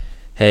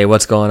Hey,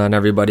 what's going on,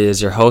 everybody?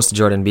 Is your host,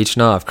 Jordan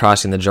Beechnaw of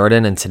Crossing the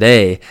Jordan, and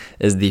today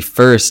is the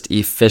first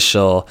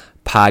official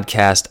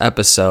podcast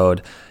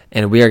episode,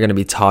 and we are going to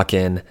be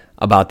talking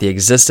about the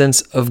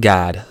existence of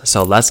God.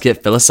 So let's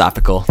get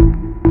philosophical.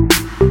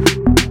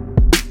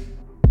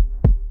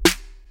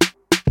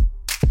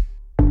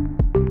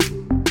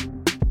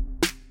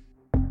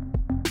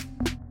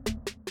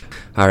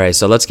 All right,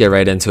 so let's get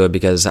right into it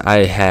because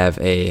I have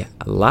a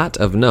lot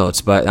of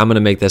notes, but I'm going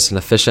to make this an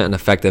efficient and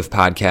effective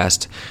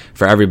podcast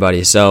for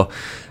everybody. So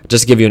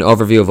just to give you an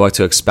overview of what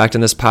to expect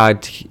in this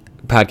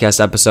podcast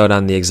episode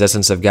on the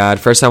existence of God.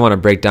 First, I want to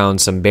break down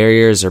some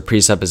barriers or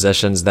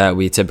presuppositions that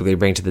we typically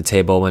bring to the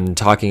table when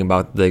talking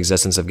about the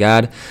existence of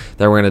God.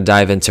 Then we're going to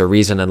dive into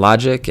reason and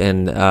logic,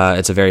 and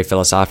it's a very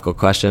philosophical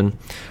question.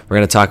 We're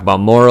going to talk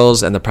about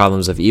morals and the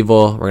problems of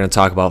evil. We're going to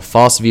talk about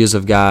false views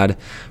of God.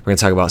 We're going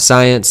to talk about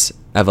science,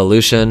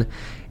 evolution,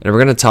 and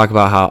we're going to talk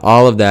about how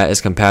all of that is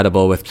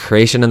compatible with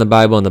creation in the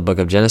Bible in the book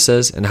of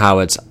Genesis and how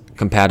it's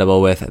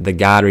compatible with the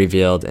God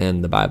revealed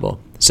in the Bible.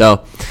 So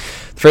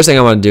the first thing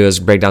I want to do is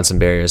break down some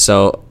barriers.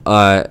 So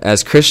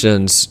as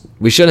Christians,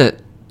 we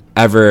shouldn't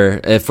ever,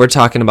 if we're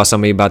talking about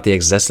somebody about the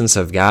existence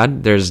of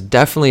God, there's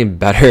definitely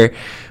better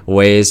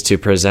ways to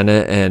present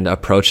it and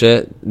approach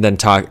it than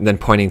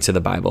pointing to the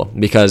Bible.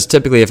 Because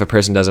typically if a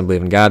person doesn't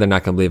believe in God, they're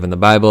not going to believe in the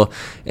Bible.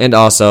 And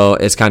also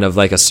it's kind of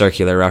like a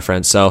circular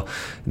reference. So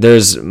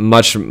there's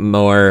much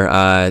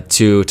more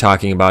to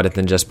talking about it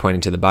than just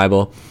pointing to the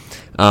Bible.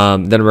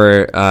 Then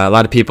a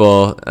lot of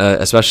people,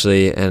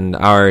 especially in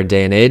our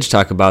day and age,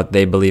 talk about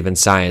they believe in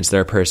science.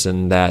 They're a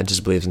person that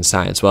just believes in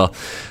science. Well,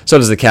 so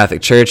does the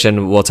Catholic Church,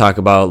 and we'll talk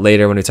about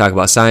later when we talk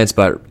about science,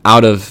 but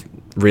out of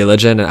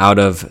religion and out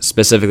of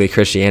specifically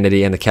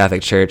Christianity and the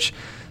Catholic Church,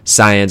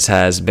 science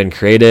has been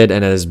created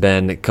and has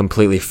been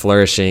completely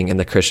flourishing in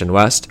the Christian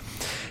West.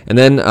 And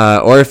then,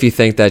 or if you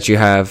think that you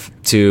have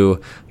to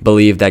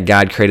believe that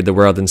God created the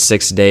world in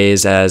 6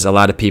 days, as a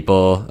lot of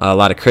people, a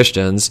lot of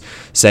Christians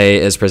say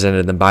is presented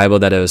in the Bible,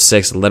 that it was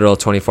 6 literal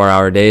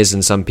 24-hour days,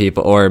 and some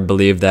people, or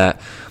believe that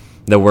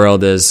the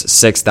world is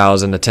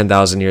 6,000 to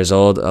 10,000 years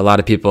old. A lot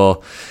of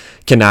people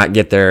cannot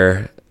get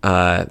their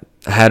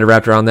head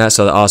wrapped around that,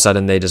 so all of a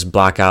sudden they just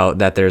block out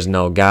that there's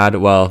no God.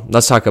 Well,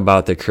 let's talk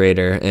about the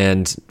Creator,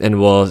 and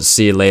we'll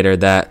see later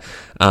that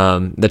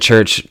the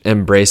church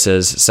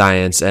embraces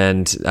science,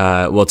 and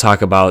we'll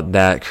talk about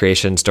that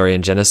creation story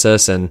in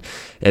Genesis, and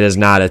it is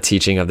not a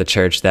teaching of the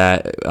church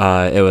that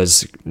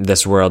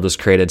this world was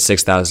created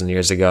 6,000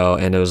 years ago,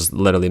 and it was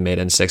literally made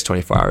in 6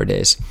 24-hour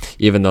days,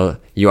 even though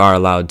you are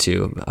allowed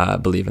to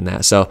believe in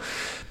that.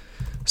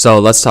 So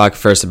let's talk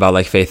first about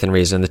like faith and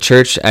reason. The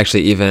church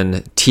actually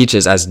even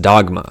teaches as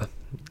dogma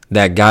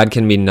that God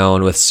can be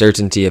known with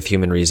certainty of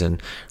human reason.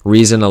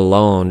 Reason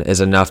alone is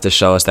enough to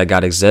show us that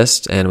God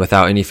exists, and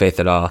without any faith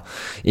at all.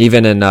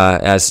 Even in,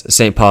 as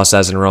St. Paul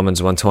says in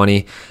Romans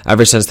 1:20,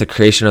 ever since the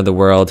creation of the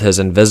world, his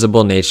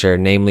invisible nature,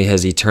 namely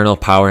his eternal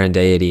power and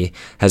deity,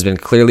 has been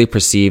clearly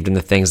perceived in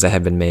the things that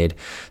have been made.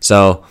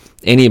 So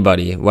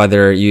anybody,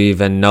 whether you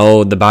even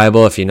know the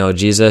Bible, if you know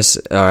Jesus,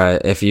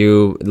 if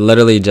you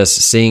literally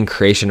just seeing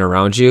creation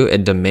around you,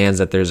 it demands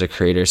that there's a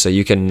creator. So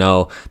you can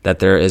know that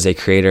there is a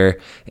creator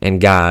and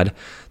God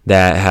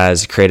that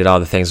has created all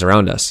the things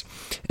around us.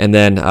 And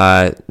then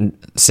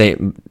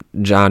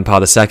St. John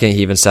Paul II,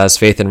 he even says,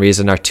 faith and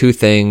reason are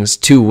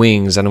two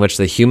wings on which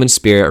the human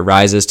spirit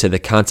rises to the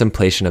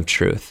contemplation of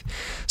truth.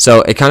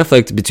 So a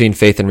conflict between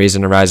faith and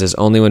reason arises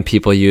only when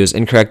people use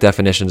incorrect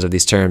definitions of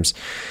these terms.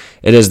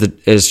 It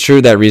is true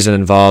that reason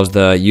involves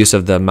the use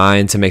of the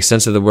mind to make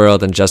sense of the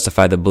world and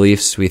justify the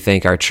beliefs we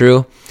think are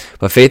true,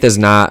 but faith is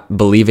not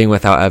believing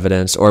without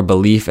evidence or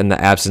belief in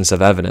the absence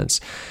of evidence.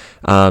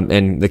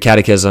 In the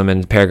Catechism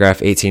in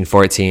paragraph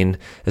 1814,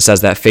 it says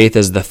that faith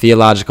is the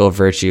theological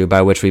virtue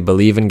by which we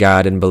believe in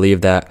God and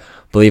believe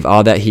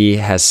all that he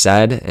has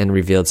said and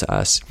revealed to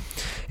us.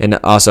 And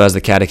also, as the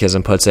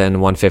Catechism puts it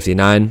in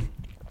 159,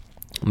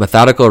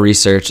 methodical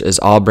research is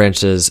all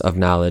branches of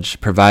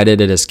knowledge, provided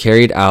it is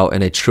carried out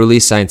in a truly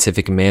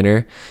scientific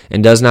manner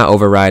and does not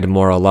override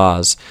moral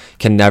laws,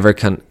 can never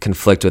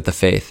conflict with the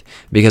faith,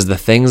 because the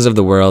things of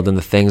the world and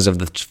the things of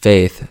the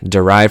faith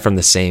derive from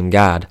the same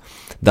God.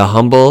 The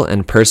humble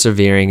and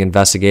persevering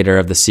investigator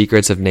of the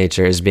secrets of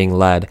nature is being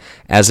led,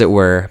 as it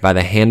were, by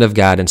the hand of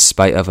God in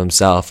spite of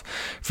himself,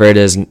 for it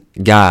is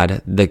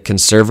God, the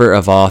conserver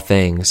of all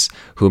things,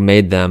 who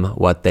made them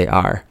what they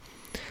are.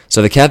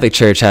 So the Catholic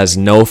Church has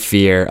no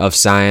fear of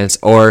science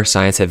or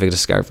scientific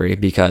discovery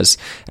because,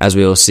 as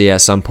we will see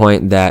at some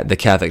point, that the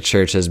Catholic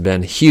Church has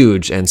been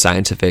huge in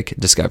scientific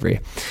discovery.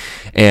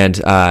 And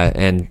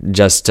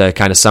just to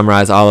kind of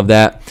summarize all of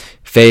that,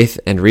 faith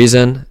and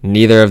reason,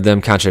 neither of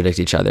them contradict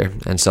each other.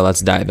 And so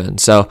let's dive in.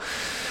 So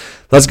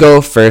let's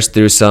go first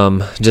through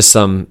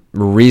some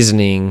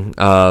reasoning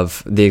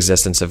of the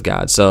existence of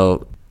God.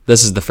 So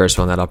this is the first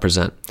one that I'll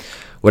present.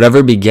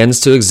 Whatever begins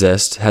to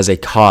exist has a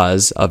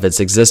cause of its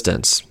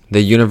existence.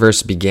 The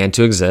universe began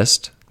to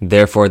exist.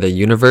 Therefore, the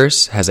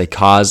universe has a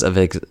cause of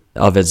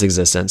its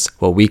existence,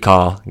 what we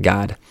call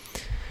God.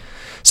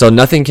 So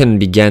nothing can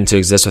begin to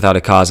exist without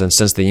a cause, and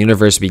since the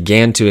universe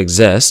began to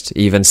exist,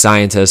 even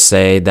scientists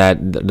say that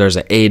there's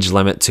an age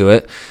limit to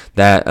it,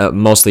 that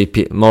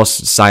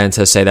most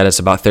scientists say that it's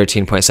about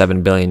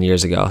 13.7 billion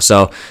years ago.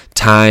 So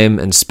time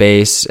and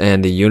space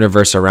and the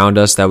universe around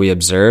us that we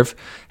observe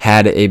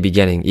had a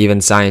beginning. Even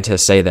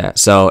scientists say that.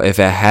 So if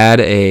it had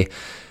a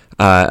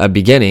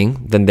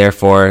beginning, then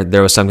therefore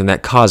there was something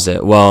that caused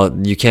it. Well,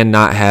 you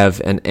cannot have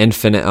an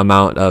infinite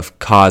amount of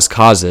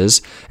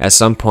causes. At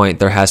some point,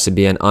 there has to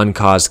be an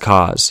uncaused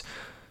cause.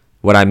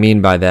 What I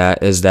mean by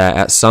that is that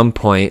at some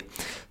point,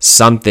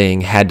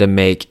 something had to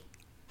make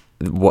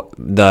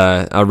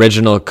the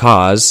original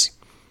cause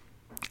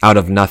out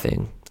of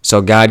nothing.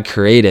 So God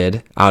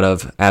created out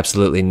of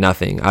absolutely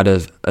nothing. Out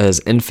of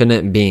his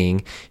infinite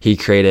being, he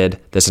created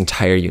this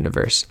entire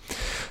universe.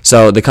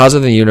 So the cause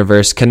of the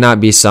universe cannot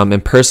be some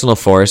impersonal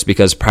force,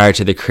 because prior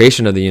to the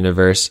creation of the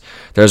universe,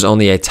 there was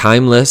only a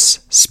timeless,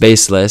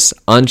 spaceless,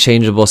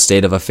 unchangeable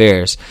state of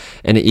affairs.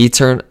 An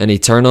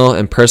eternal,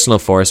 impersonal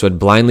force would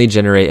blindly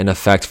generate an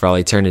effect for all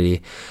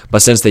eternity.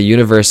 But since the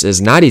universe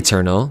is not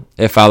eternal,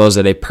 it follows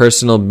that a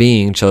personal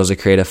being chose to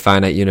create a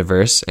finite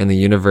universe, and the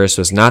universe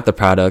was not the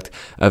product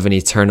of an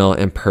eternal,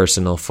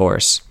 impersonal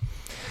force.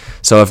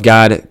 So if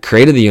God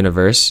created the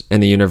universe,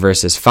 and the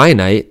universe is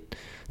finite,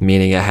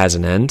 meaning it has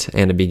an end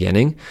and a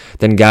beginning,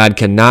 then God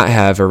cannot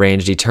have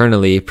arranged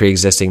eternally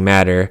pre-existing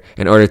matter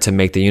in order to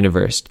make the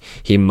universe.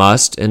 He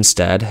must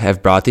instead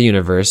have brought the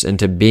universe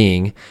into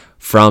being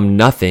from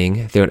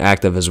nothing through an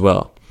act of his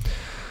will.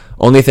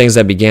 Only things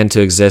that began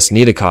to exist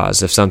need a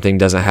cause. If something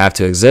doesn't have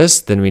to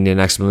exist, then we need an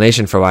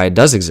explanation for why it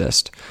does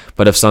exist.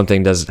 But if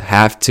something does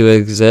have to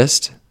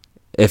exist,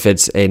 if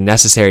it's a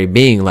necessary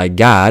being like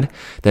God,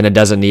 then it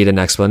doesn't need an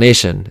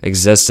explanation.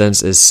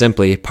 Existence is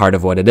simply part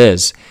of what it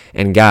is.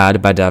 And God,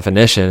 by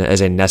definition,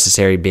 is a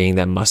necessary being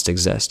that must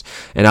exist.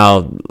 And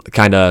I'll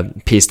kind of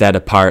piece that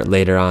apart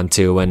later on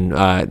too, when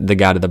the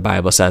God of the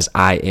Bible says,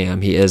 I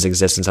am. He is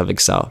existence of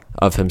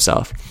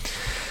himself.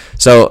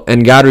 So,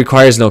 and God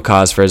requires no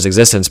cause for his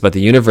existence, but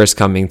the universe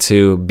coming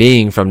to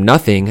being from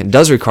nothing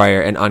does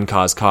require an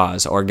uncaused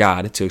cause, or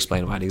God, to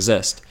explain why it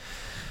exists.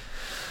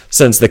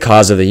 Since the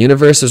cause of the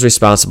universe is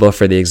responsible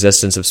for the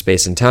existence of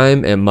space and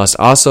time, it must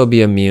also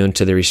be immune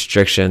to the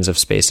restrictions of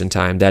space and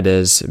time, that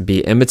is,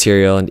 be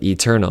immaterial and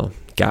eternal,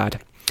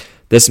 God.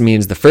 This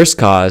means the first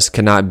cause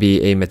cannot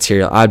be a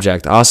material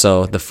object.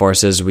 Also, the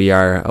forces we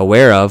are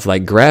aware of,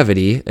 like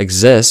gravity,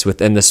 exist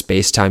within the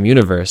space-time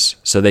universe,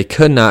 so they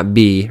could not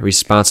be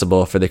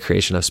responsible for the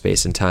creation of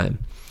space and time.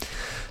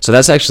 So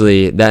that's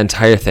actually, that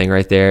entire thing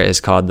right there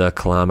is called the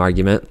Kalam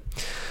argument.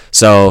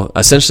 So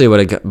essentially what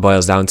it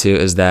boils down to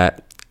is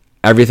that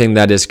everything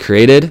that is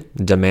created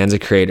demands a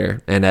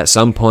creator. And at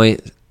some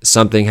point,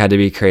 something had to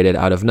be created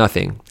out of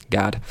nothing,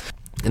 God.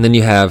 And then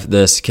you have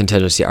this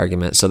contingency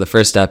argument. So the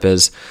first step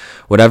is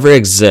whatever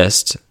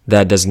exists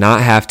that does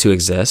not have to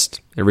exist,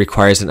 it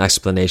requires an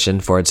explanation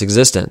for its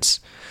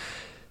existence.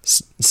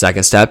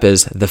 Second step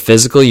is the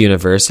physical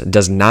universe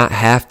does not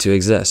have to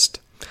exist.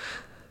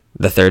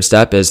 The third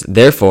step is,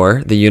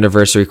 therefore, the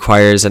universe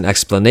requires an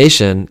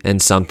explanation in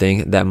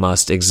something that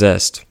must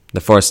exist.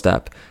 The fourth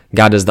step,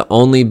 God is the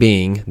only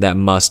being that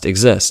must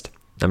exist.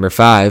 Number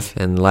 5,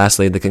 and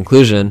lastly, the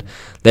conclusion,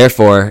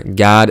 therefore,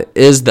 God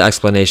is the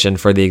explanation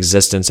for the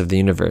existence of the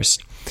universe.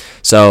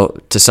 So,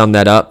 to sum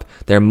that up,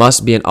 there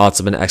must be an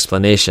ultimate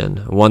explanation,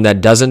 one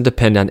that doesn't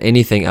depend on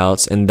anything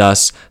else, and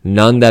thus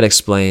none that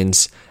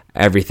explains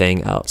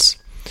everything else.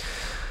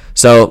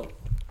 So,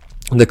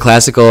 the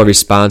classical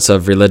response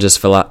of religious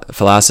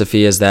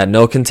philosophy is that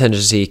no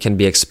contingency can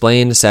be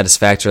explained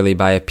satisfactorily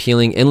by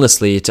appealing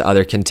endlessly to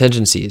other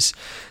contingencies.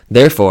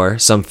 Therefore,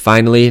 some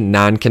finally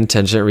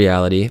non-contingent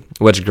reality,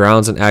 which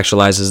grounds and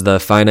actualizes the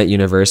finite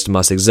universe,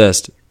 must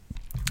exist.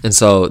 And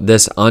so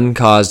this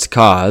uncaused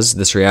cause,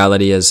 this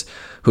reality, is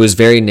whose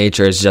very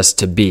nature is just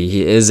to be.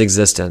 He is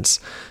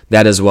existence.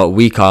 That is what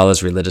we call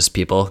as religious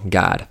people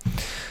God.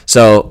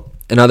 So,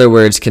 in other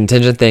words,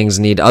 contingent things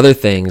need other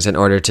things in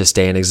order to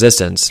stay in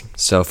existence.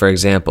 So, for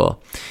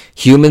example,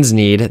 humans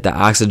need the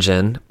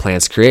oxygen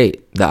plants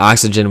create. The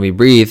oxygen we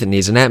breathe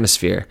needs an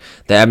atmosphere.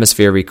 The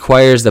atmosphere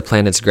requires the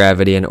planet's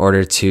gravity in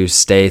order to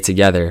stay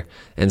together,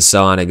 and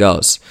so on it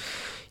goes.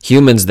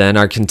 Humans then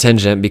are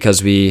contingent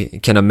because we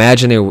can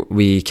imagine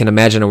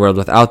a world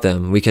without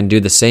them. We can do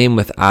the same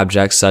with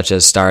objects such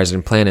as stars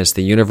and planets.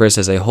 The universe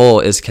as a whole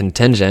is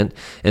contingent,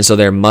 and so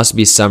there must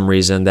be some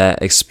reason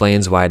that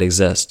explains why it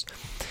exists.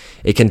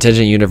 A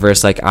contingent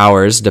universe like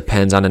ours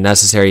depends on a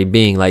necessary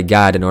being like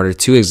God in order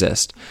to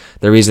exist.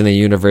 The reason the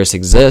universe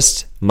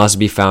exists must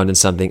be found in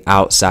something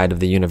outside of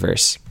the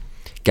universe.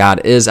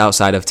 God is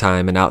outside of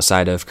time and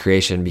outside of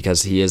creation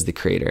because he is the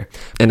creator.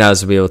 And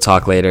as we will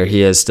talk later,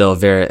 he is still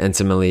very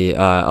intimately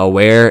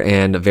aware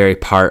and very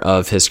part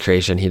of his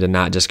creation. He did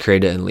not just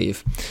create it and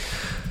leave.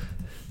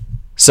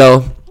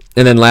 So,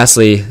 and then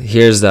lastly,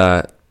 here's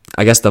the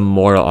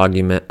moral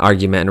argument,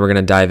 and we're going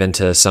to dive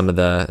into some of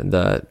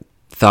the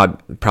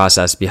thought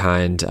process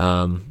behind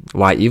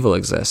why evil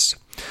exists.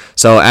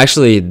 So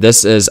actually,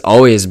 this has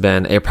always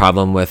been a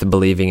problem with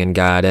believing in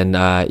God. And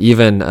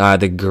even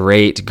the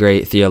great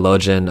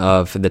theologian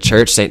of the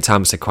church, St.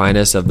 Thomas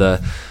Aquinas of the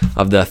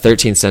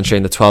 13th century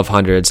in the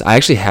 1200s, I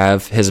actually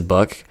have his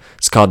book.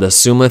 It's called the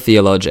Summa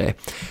Theologiae.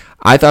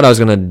 I thought I was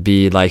going to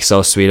be like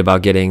so sweet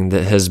about getting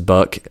his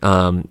book,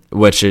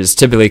 which is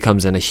typically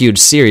comes in a huge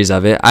series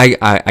of it.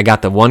 I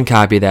got the one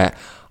copy that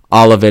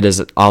all of it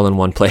is all in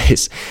one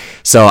place.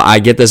 So I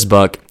get this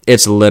book.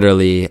 It's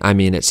literally,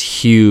 it's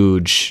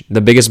huge. The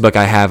biggest book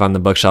I have on the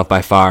bookshelf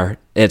by far.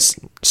 It's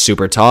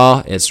super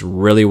tall. It's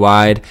really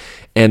wide.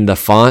 And the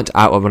font,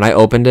 when I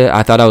opened it,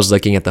 I thought I was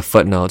looking at the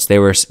footnotes.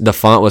 The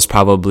font was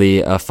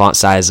probably a font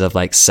size of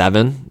like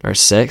 7 or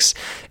 6.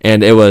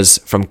 And it was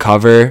from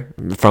corner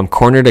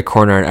to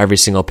corner on every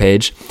single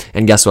page.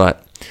 And guess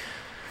what?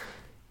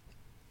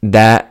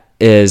 That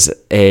is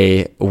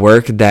a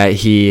work that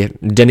he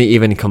didn't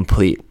even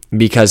complete,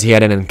 because he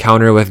had an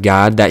encounter with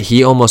God that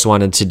he almost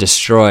wanted to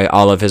destroy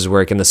all of his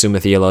work in the Summa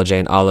Theologiae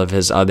and all of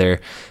his other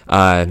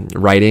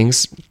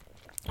writings,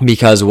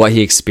 because what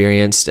he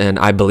experienced, and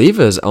I believe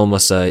it was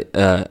almost I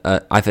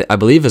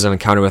believe it was an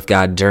encounter with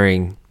God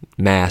during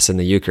Mass in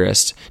the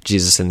Eucharist,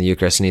 Jesus in the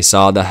Eucharist, and he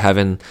saw the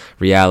heaven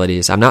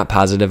realities. I'm not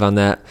positive on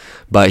that,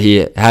 but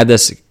he had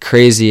this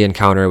crazy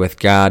encounter with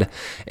God,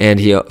 and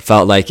he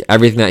felt like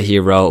everything that he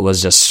wrote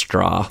was just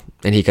straw,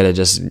 and he could have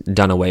just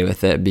done away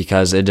with it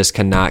because it just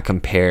cannot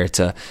compare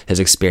to his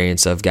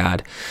experience of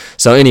God.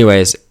 So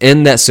anyways,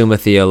 in that Summa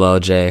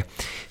Theologiae,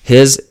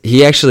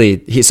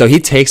 he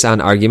takes on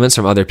arguments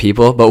from other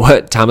people, but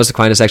what Thomas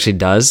Aquinas actually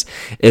does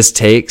is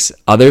takes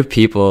other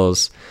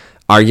people's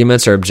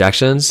arguments or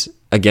objections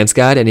against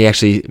God, and he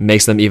actually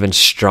makes them even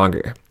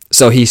stronger.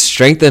 So he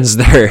strengthens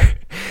their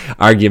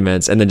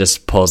arguments and then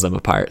just pulls them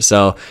apart.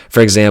 So,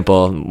 for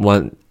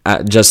example,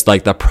 just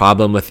like the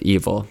problem with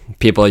evil,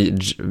 people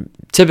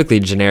typically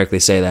generically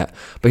say that.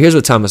 But here's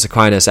what Thomas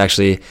Aquinas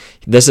actually,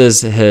 this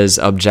is his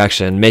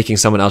objection, making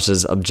someone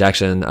else's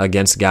objection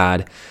against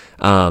God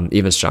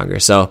even stronger.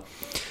 So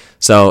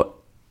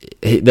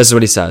this is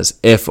what he says.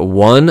 If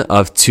one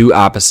of two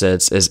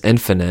opposites is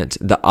infinite,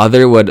 the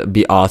other would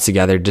be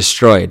altogether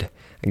destroyed.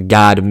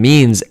 God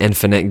means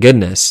infinite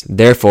goodness.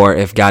 Therefore,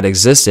 if God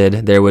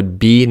existed, there would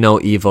be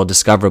no evil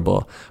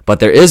discoverable.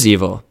 But there is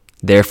evil.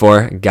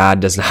 Therefore,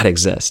 God does not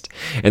exist.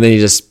 And then he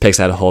just picks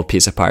that whole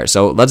piece apart.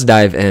 So let's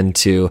dive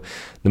into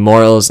the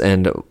morals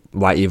and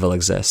why evil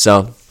exists.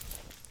 So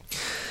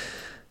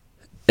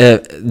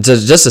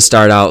just to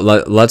start out,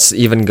 let's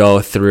even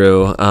go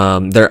through,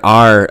 there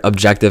are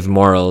objective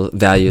moral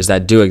values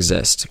that do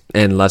exist,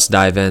 and let's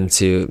dive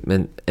into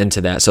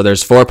that. So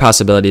there's 4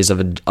 possibilities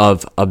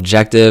of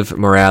objective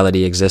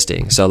morality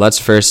existing. So let's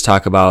first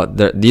talk about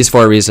these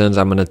 4 reasons.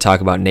 I'm going to talk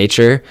about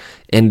nature,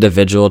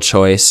 individual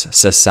choice,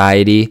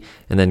 society,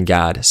 and then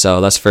God. So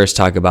let's first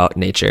talk about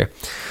nature.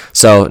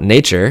 So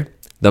nature,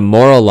 the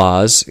moral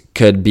laws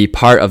could be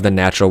part of the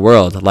natural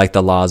world, like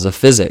the laws of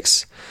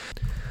physics.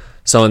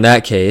 So in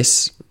that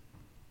case,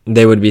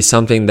 they would be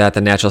something that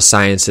the natural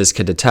sciences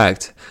could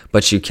detect,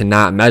 but you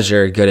cannot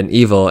measure good and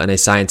evil in a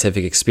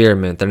scientific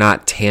experiment. They're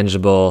not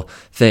tangible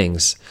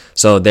things.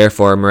 So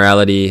therefore,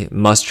 morality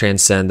must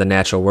transcend the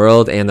natural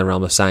world and the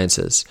realm of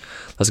sciences.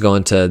 Let's go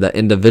into the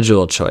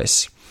individual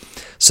choice.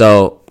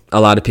 So a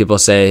lot of people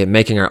say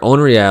making our own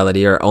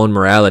reality or own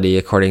morality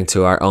according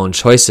to our own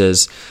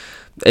choices,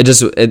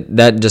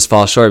 that just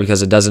falls short,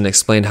 because it doesn't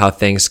explain how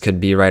things could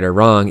be right or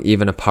wrong,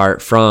 even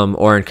apart from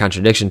or in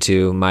contradiction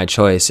to my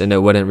choice, and it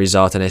wouldn't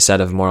result in a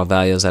set of moral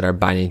values that are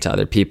binding to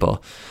other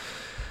people.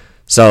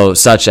 So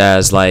such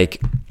as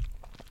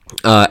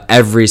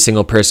every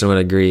single person would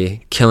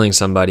agree killing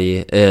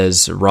somebody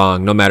is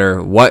wrong, no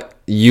matter what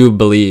you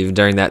believe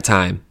during that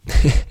time.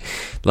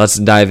 Let's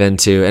dive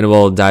into, and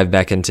we'll dive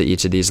back into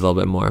each of these a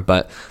little bit more,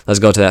 but let's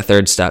go to that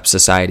third step,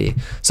 society.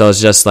 So it's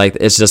just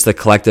the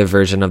collective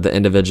version of the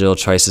individual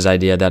choices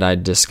idea that I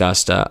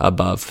discussed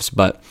above.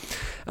 But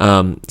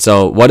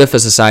so what if a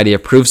society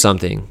approves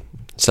something?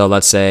 So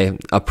let's say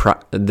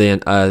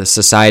a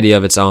society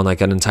of its own,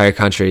 like an entire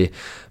country,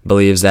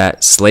 believes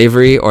that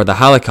slavery or the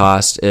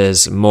Holocaust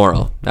is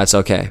moral. That's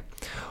okay.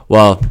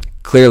 Well,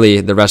 clearly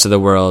the rest of the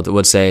world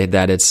would say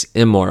that it's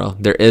immoral.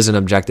 There is an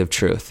objective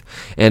truth.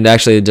 And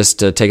actually, just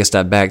to take a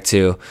step back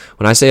too,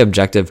 when I say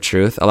objective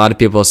truth, a lot of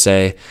people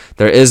say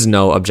there is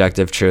no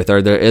objective truth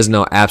or there is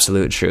no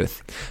absolute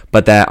truth.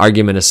 But that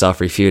argument is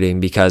self-refuting,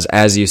 because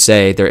as you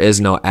say there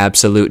is no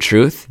absolute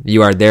truth,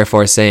 you are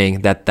therefore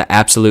saying that the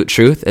absolute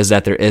truth is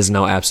that there is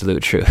no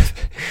absolute truth.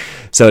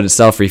 So it's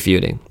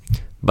self-refuting,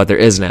 but there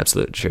is an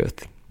absolute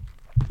truth.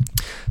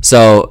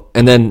 So,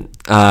 and then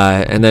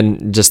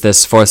just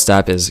this fourth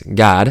step is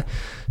God.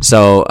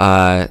 So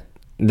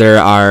there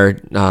are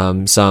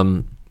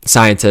some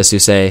scientists who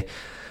say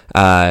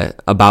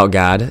about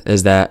God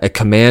is that a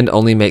command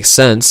only makes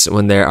sense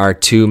when there are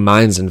 2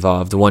 minds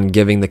involved, one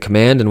giving the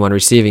command and one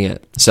receiving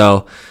it.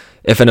 So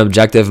if an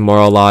objective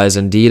moral law is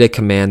indeed a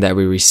command that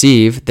we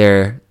receive,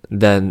 there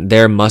then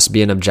there must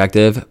be an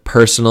objective,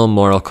 personal,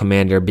 moral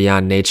commander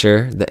beyond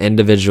nature, the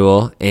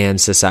individual,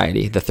 and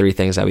society, the three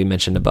things that we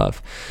mentioned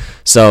above.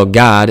 So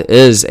God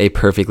is a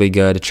perfectly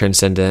good,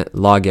 transcendent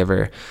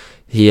lawgiver.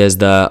 He is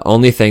the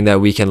only thing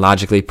that we can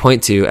logically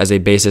point to as a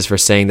basis for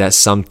saying that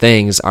some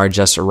things are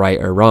just right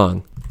or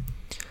wrong.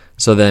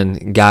 So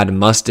then God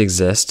must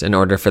exist in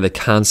order for the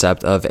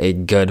concept of a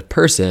good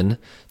person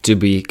to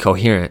be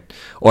coherent,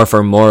 or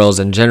for morals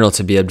in general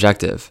to be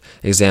objective.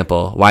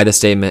 Example, why the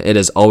statement, "it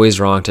is always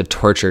wrong to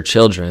torture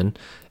children,"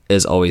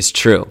 is always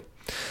true.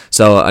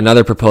 So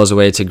another proposed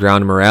way to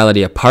ground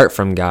morality apart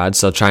from God,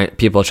 so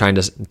people trying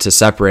to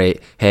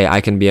separate, hey,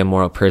 I can be a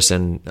moral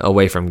person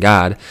away from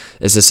God,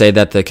 is to say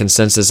that the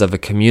consensus of a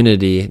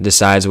community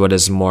decides what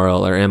is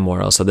moral or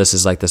immoral. So this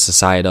is like the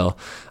societal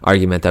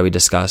argument that we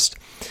discussed.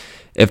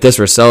 If this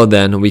were so,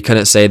 then we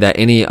couldn't say that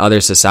any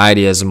other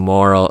society is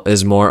more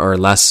or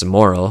less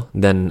moral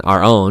than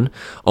our own,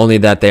 only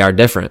that they are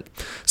different.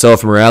 So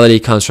if morality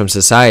comes from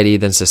society,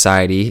 then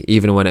society,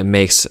 even when it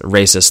makes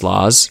racist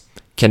laws,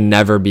 can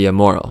never be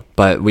immoral.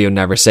 But we would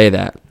never say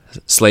that.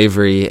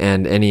 Slavery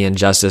and any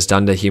injustice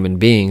done to human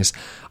beings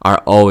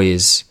are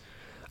always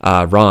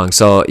wrong.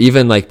 So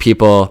even like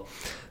people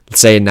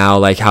say now,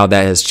 like how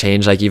that has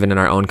changed, like even in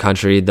our own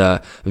country,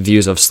 the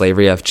views of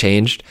slavery have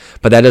changed,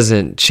 but that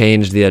doesn't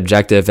change the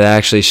objective. It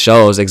actually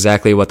shows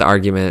exactly what the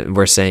argument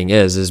we're saying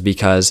is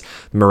because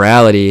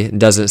morality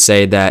doesn't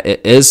say that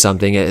it is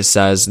something, it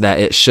says that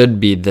it should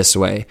be this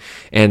way.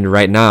 And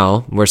right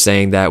now we're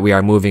saying that we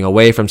are moving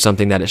away from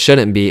something that it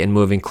shouldn't be and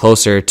moving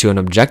closer to an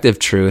objective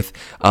truth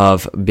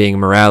of being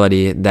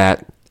morality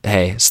that,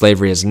 hey,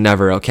 slavery is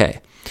never okay.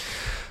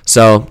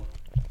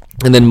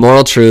 And then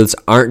moral truths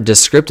aren't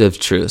descriptive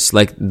truths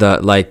like the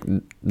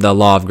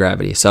law of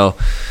gravity. So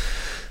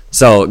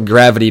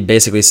gravity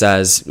basically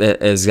says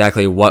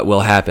exactly what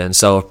will happen.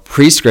 So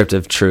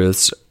prescriptive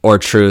truths are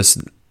truths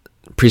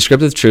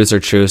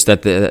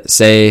that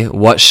say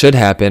what should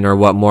happen or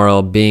what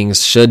moral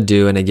beings should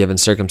do in a given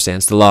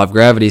circumstance. The law of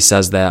gravity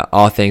says that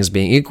all things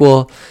being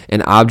equal,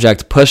 an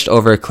object pushed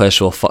over a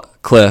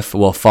cliff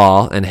will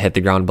fall and hit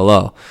the ground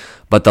below.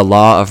 But the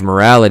law of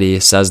morality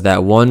says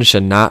that one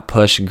should not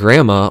push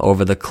grandma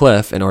over the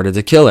cliff in order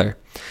to kill her.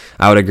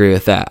 I would agree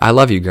with that. I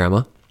love you,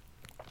 grandma.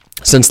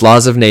 Since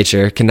laws of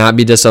nature cannot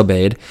be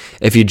disobeyed,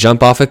 if you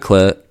jump off a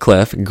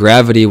cliff,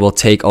 gravity will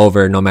take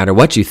over no matter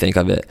what you think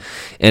of it.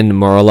 And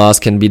moral laws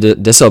can be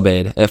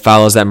disobeyed. It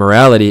follows that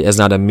morality is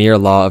not a mere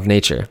law of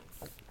nature.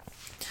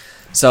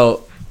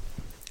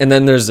 And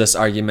then there's this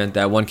argument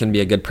that one can be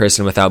a good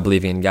person without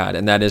believing in God,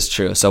 and that is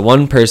true. So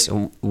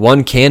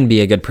one can be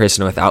a good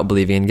person without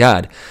believing in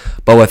God,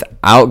 but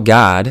without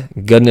God,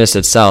 goodness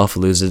itself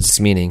loses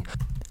its meaning.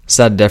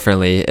 Said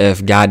differently,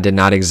 if God did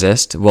not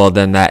exist, well,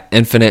 then that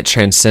infinite,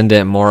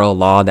 transcendent moral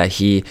law that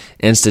he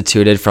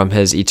instituted from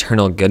his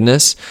eternal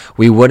goodness,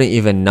 we wouldn't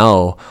even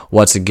know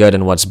what's good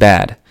and what's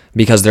bad,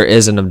 because there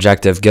is an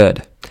objective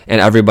good,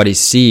 and everybody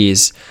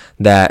sees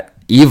that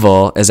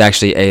evil is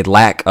actually a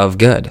lack of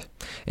good.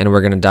 And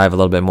we're going to dive a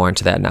little bit more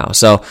into that now.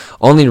 So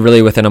only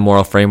really within a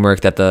moral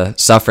framework that the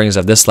sufferings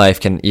of this life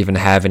can even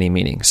have any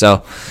meaning.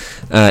 So,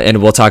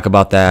 and we'll talk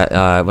about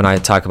that when I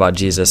talk about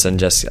Jesus and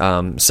just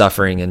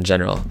suffering in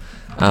general,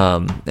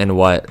 and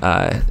what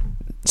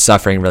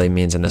suffering really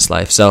means in this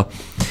life. So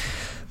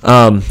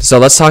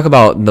let's talk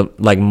about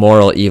the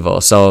moral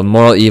evil. So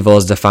moral evil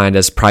is defined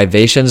as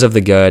privations of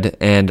the good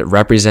and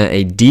represent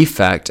a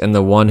defect in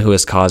the one who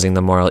is causing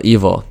the moral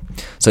evil.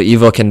 So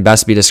evil can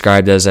best be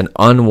described as an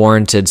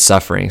unwarranted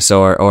suffering,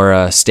 or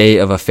a state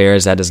of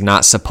affairs that is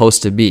not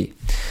supposed to be.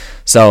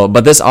 So,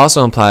 but this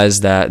also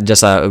implies that,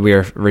 just we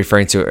were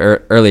referring to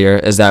earlier,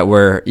 is that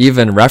we're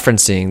even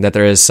referencing that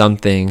there is some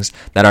things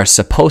that are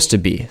supposed to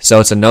be. So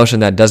it's a notion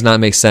that does not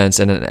make sense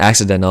in an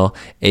accidental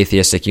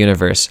atheistic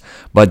universe,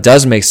 but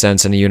does make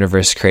sense in a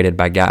universe created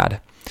by God.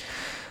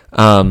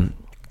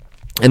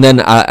 And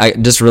then I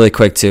just really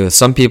quick too,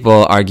 some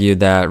people argue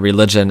that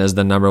religion is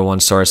the number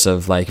one source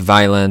of like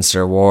violence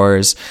or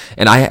wars.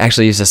 And I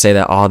actually used to say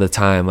that all the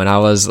time when I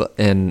was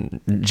in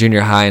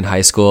junior high and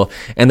high school.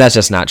 And that's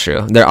just not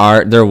true.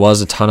 There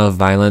was a ton of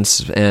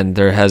violence, and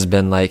there has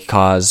been like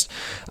caused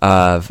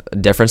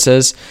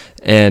differences.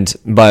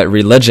 But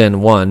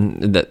religion,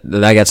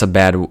 that gets a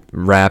bad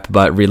rap,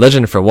 but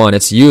religion, for one,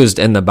 it's used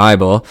in the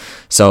Bible.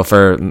 So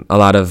for a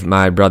lot of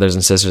my brothers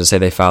and sisters to say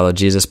they follow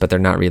Jesus, but they're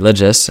not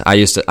religious.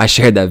 I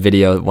shared that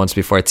video once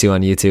before too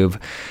on YouTube.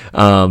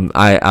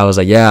 I was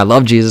like, yeah, I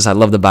love Jesus, I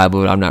love the Bible,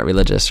 but I'm not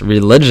religious.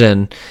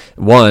 Religion,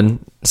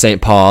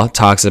 St. Paul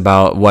talks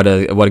about what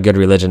a good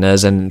religion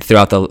is, and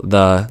throughout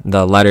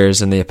the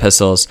letters and the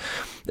epistles,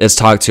 it's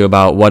talked to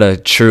about what a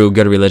true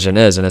good religion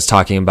is, and it's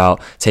talking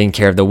about taking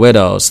care of the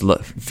widows,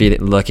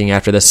 looking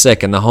after the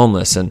sick and the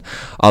homeless, and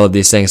all of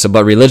these things. So,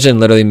 but religion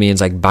literally means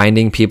like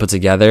binding people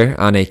together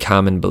on a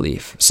common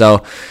belief.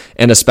 So,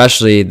 and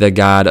especially the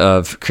God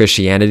of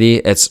Christianity,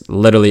 it's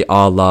literally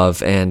all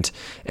love and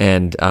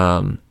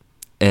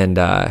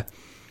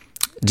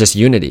just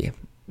unity.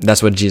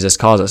 That's what Jesus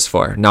calls us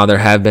for. Now, there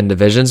have been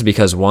divisions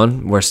because,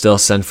 one, we're still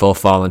sinful,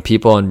 fallen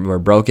people, and we're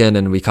broken,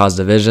 and we cause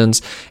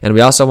divisions. And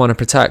we also want to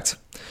protect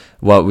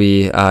what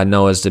we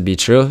know is to be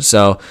true.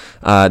 So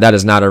that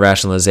is not a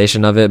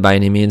rationalization of it by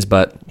any means,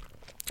 but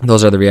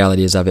those are the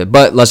realities of it.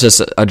 But let's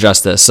just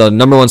address this. So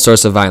number one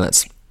source of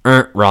violence.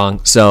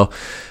 Wrong. So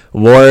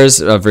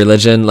wars of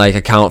religion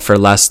account for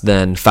less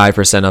than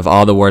 5% of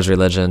all the wars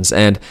religions.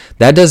 And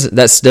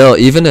that's still,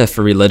 even if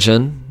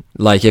religion,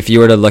 if you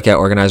were to look at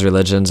organized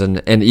religions,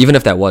 and even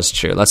if that was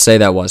true, let's say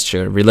that was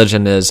true,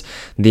 religion is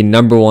the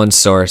number one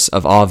source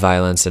of all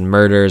violence and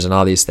murders and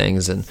all these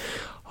things and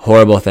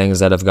horrible things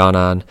that have gone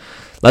on.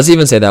 Let's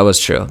even say that was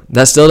true.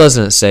 That still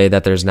doesn't say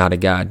that there's not a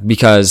God,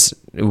 because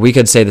we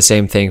could say the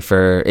same thing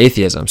for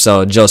atheism.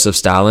 So Joseph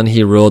Stalin,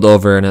 he ruled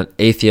over an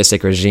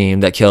atheistic regime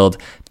that killed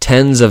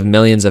tens of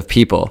millions of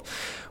people.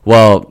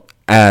 Well,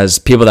 as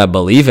people that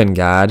believe in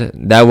God,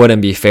 that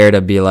wouldn't be fair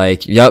to be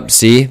like, yep,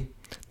 see,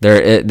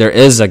 there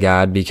is a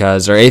God,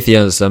 because, or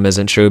atheism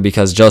isn't true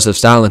because Joseph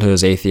Stalin, who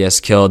is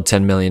atheist, killed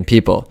 10 million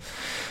people.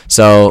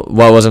 So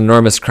what was an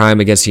enormous crime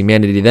against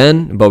humanity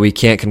then, but we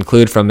can't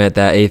conclude from it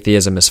that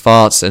atheism is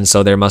false, and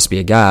so there must be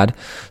a God.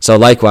 So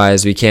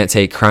likewise, we can't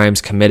take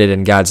crimes committed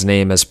in God's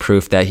name as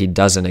proof that he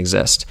doesn't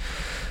exist.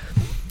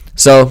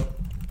 So,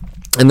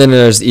 and then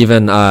there's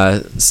even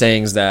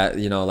sayings that,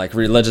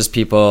 religious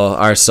people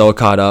are so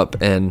caught up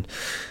in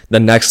the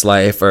next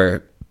life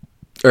or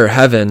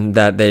heaven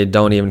that they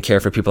don't even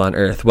care for people on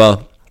earth.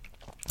 Well,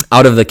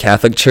 out of the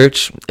Catholic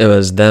Church, it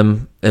was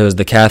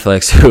the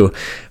Catholics who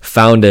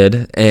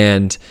founded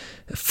and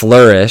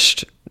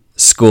flourished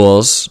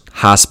schools,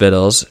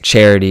 hospitals,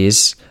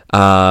 charities,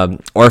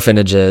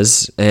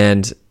 orphanages,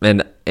 and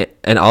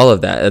all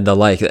of that, the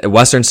like.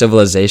 Western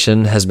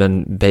civilization has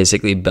been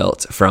basically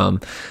built from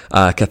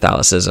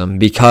Catholicism,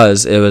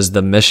 because it was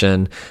the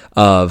mission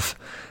of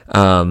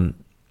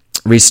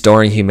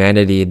restoring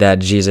humanity that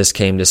Jesus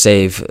came to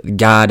save.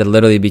 God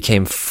literally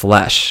became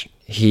flesh.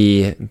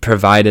 He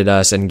provided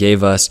us and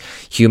gave us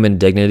human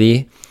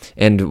dignity,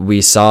 and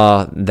we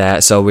saw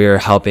that, so we were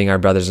helping our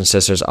brothers and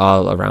sisters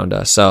all around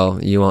us. So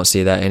you won't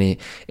see that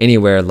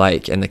anywhere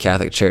like in the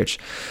Catholic Church.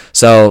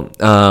 So,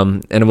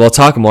 and we'll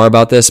talk more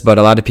about this, but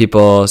a lot of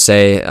people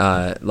say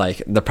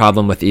the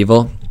problem with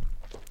evil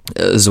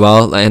as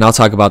well, and I'll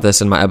talk about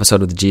this in my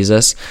episode with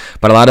Jesus.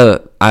 But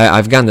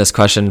I've gotten this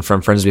question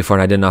from friends before,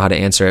 and I didn't know how to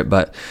answer it,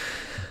 but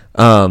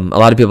a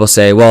lot of people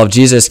say, well, if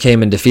Jesus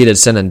came and defeated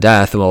sin and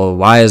death, well,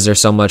 why is there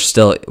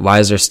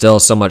still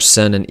so much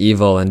sin and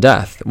evil and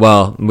death?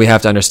 Well, we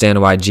have to understand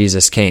why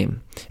Jesus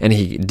came, and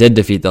he did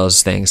defeat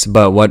those things.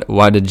 But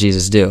what did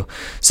Jesus do?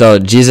 So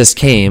Jesus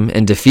came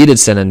and defeated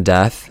sin and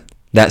death.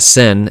 That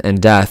sin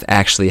and death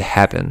actually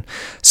happened.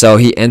 So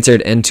he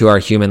entered into our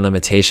human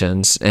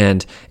limitations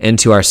and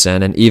into our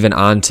sin, and even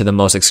on to the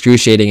most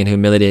excruciating and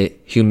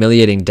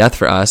humiliating death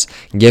for us,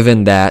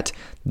 given that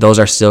those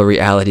are still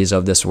realities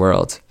of this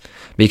world,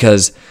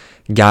 because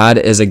God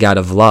is a God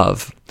of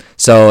love.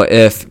 So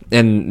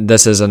and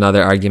this is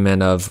another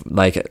argument of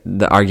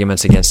the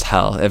arguments against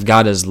hell. If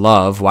God is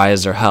love, why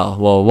is there hell?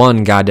 Well,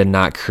 one, God did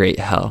not create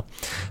hell.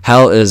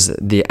 Hell is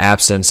the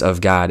absence of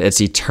God.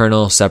 It's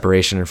eternal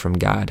separation from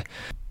God.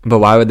 But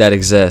why would that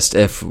exist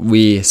if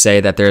we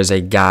say that there is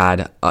a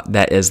God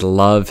that is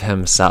love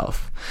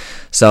himself?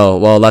 So,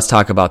 well, let's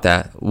talk about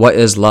that. What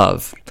is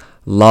love?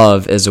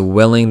 Love is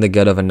willing the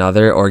good of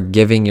another, or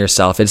giving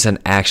yourself. It's an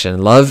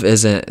action. Love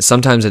isn't,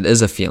 sometimes it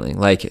is a feeling.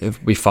 Like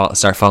if we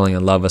start falling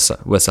in love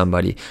with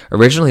somebody,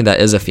 originally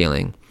that is a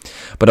feeling.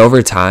 But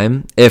over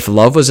time, if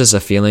love was just a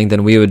feeling,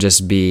 then we would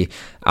just be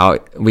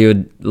out. We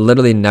would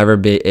literally never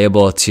be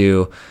able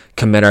to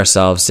commit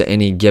ourselves to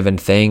any given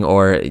thing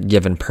or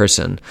given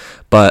person.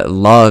 But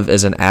love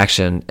is an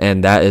action,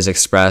 and that is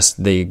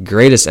expressed. The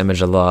greatest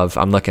image of love,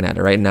 I'm looking at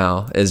it right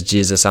now, is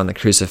Jesus on the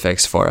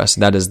crucifix for us.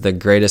 That is the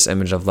greatest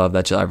image of love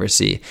that you'll ever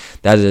see.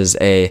 That is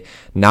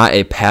not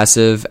a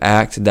passive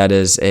act. That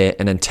is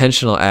an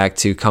intentional act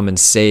to come and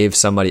save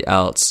somebody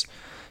else.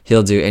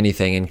 He'll do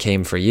anything and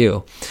came for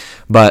you.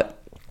 But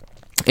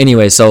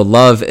anyway, so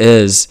love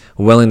is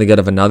willing the good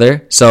of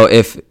another. So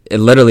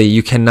literally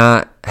you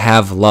cannot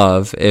have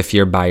love if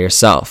you're by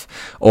yourself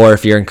or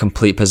if you're in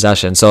complete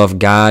possession. So if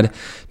God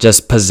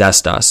just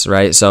possessed us,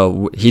 right?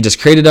 So he just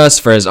created us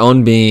for his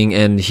own being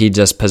and he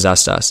just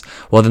possessed us.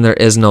 Well, then there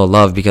is no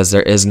love because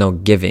there is no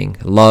giving.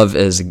 Love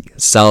is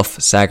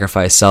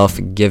self-sacrifice,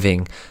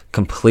 self-giving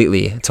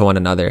completely to one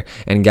another.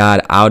 And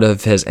God, out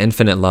of his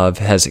infinite love,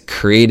 has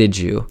created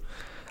you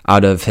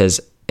out of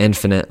his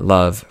infinite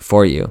love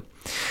for you.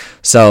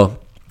 So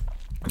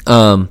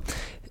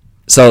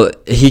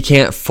he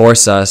can't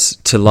force us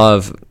to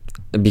love,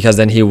 because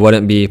then he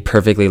wouldn't be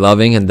perfectly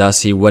loving, and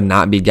thus he would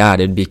not be God.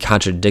 It'd be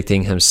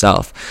contradicting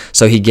himself.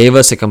 So he gave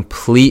us a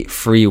complete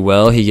free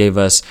will. He gave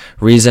us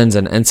reasons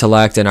and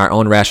intellect and our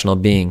own rational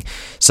being.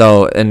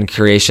 So in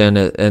creation,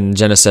 in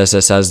Genesis,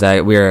 it says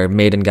that we are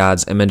made in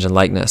God's image and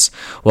likeness.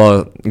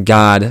 Well,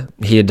 God,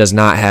 he does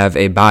not have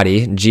a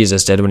body.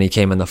 Jesus did when he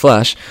came in the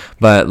flesh,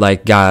 but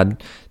like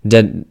God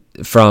did,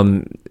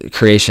 from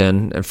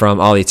creation and from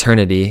all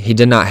eternity, he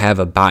did not have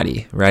a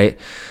body, right?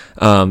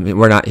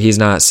 He's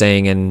not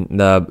saying in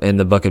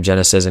the book of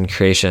Genesis and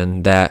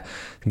creation that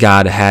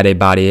God had a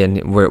body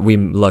and we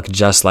look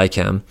just like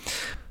him.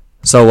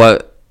 So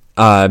what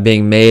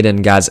being made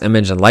in God's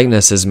image and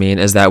likenesses mean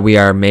is that we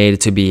are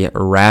made to be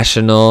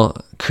rational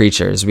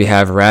creatures. We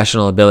have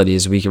rational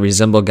abilities. We can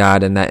resemble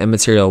God in that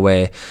immaterial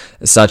way,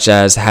 such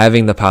as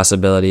having the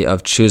possibility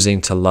of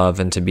choosing to love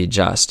and to be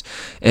just.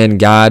 And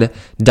God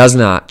does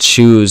not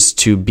choose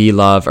to be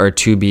love or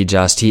to be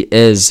just. He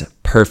is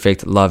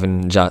perfect love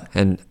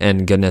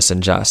and goodness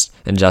and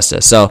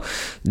justice. So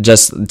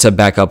just to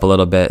back up a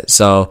little bit.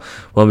 So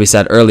when we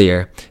said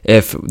earlier,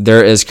 if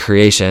there is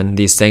creation,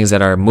 these things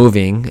that are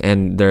moving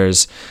and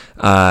there's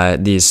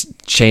these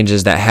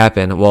changes that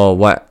happen, well,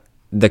 what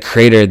the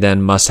creator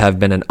then must have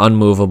been an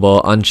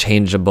unmovable,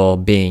 unchangeable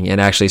being.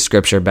 And actually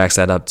scripture backs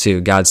that up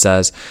too. God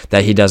says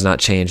that he does not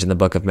change in the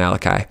book of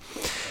Malachi.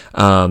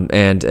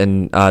 And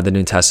in the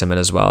New Testament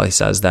as well, he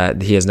says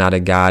that he is not a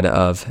God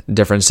of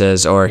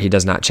differences or he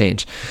does not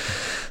change.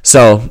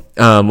 So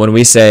when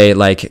we say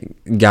like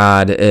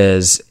God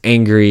is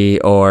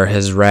angry or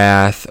his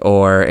wrath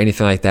or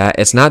anything like that,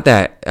 it's not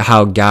that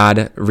how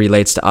God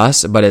relates to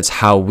us, but it's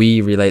how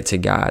we relate to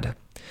God,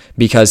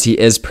 because he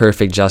is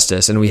perfect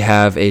justice and we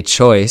have a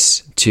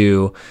choice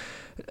to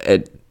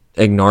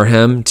ignore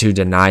him, to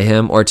deny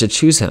him, or to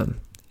choose him.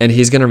 And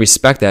he's going to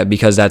respect that,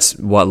 because that's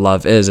what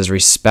love is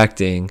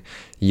respecting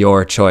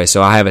your choice.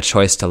 So I have a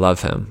choice to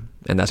love him,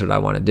 and that's what I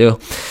want to do.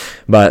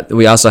 But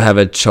we also have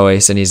a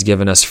choice, and he's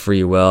given us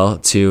free will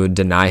to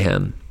deny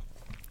him.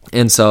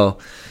 And so,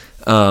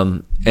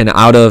 and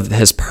out of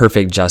his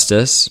perfect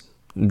justice,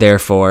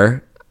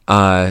 therefore,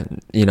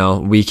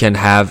 we can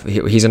have,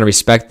 he's going to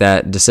respect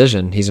that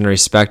decision. He's going to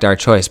respect our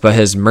choice, but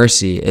his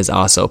mercy is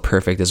also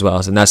perfect as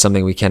well. And that's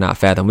something we cannot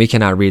fathom. We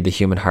cannot read the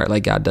human heart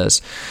like God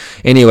does.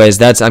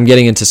 Anyways, I'm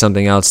getting into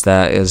something else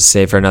that is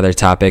saved for another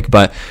topic,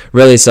 but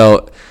really,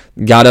 so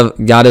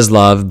God is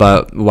love,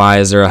 but why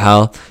is there a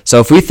hell? So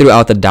if we threw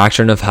out the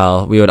doctrine of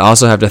hell, we would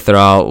also have to throw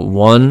out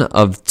one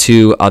of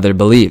two other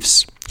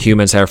beliefs.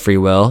 Humans have free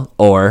will,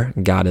 or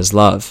God is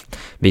love,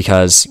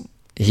 because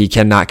he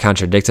cannot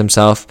contradict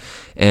himself,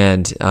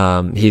 and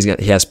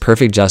he has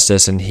perfect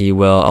justice, and he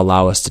will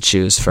allow us to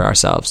choose for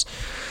ourselves.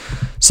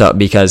 So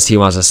because he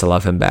wants us to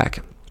love him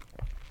back.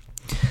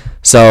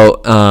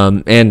 So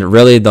and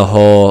really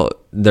God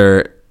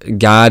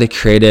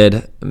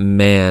created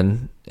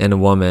man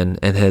and woman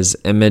in his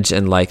image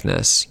and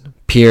likeness,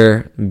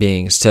 pure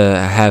beings, to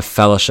have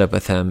fellowship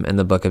with him in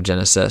the book of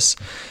Genesis.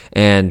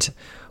 And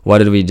what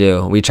did we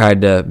do? We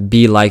tried to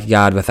be like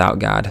God without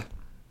God.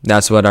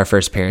 That's what our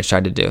first parents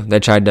tried to do. They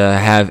tried to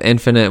have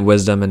infinite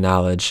wisdom and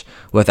knowledge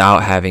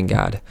without having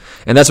God.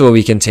 And that's what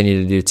we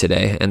continue to do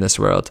today in this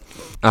world.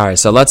 All right,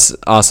 so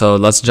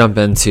let's jump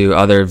into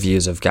other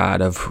views of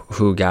God, of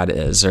who God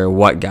is or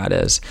what God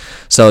is.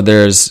 So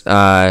there's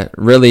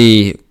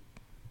three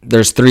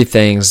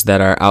things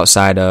that are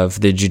outside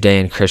of the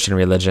Judean Christian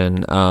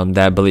religion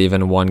that believe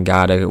in one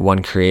God,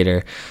 one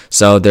creator.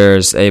 So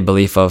there's a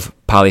belief of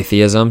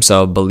polytheism,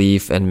 so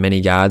belief in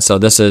many gods. So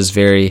this is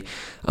very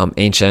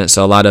ancient.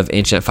 So a lot of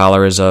ancient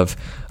followers of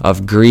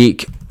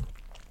Greek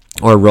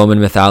or Roman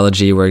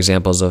mythology were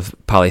examples of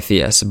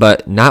polytheists,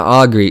 but not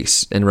all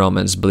Greeks and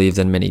Romans believed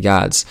in many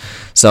gods.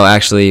 So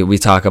actually we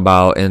talk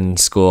about in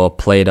school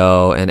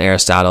Plato and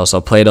Aristotle.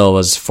 So Plato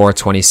was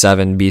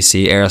 427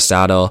 BC,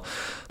 Aristotle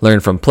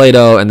learned from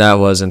Plato, and that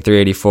was in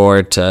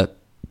 384 to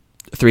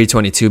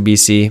 322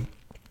 BC.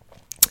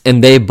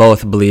 And they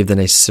both believed in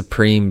a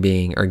supreme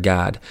being, or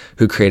God,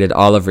 who created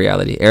all of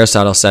reality.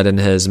 Aristotle said in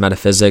his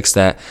Metaphysics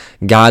that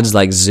gods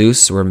like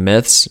Zeus were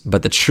myths,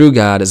 but the true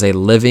God is a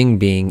living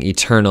being,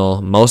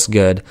 eternal, most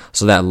good,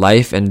 so that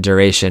life and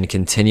duration,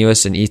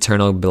 continuous and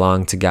eternal,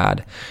 belong to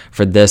God.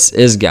 For this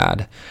is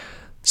God.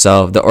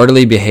 So the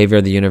orderly behavior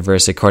of the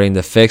universe according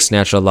to fixed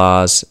natural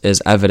laws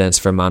is evidence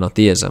for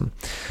monotheism.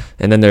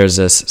 And then there's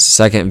this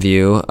second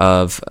view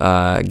of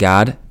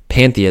God,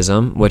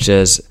 pantheism, which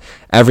is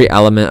every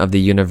element of the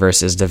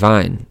universe is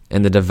divine,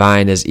 and the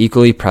divine is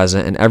equally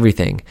present in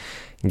everything.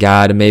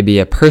 God may be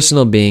a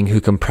personal being who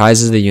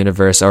comprises the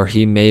universe, or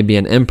he may be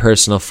an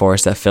impersonal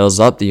force that fills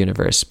up the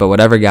universe. But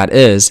whatever God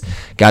is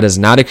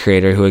not a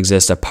creator who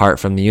exists apart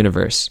from the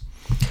universe.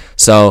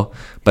 So,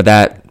 but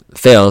that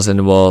fails,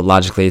 and we'll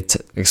logically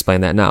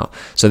explain that now.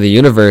 So the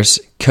universe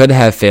could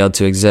have failed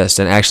to exist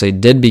and actually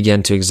did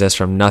begin to exist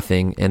from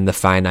nothing in the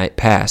finite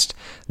past.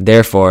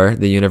 Therefore,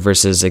 the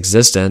universe's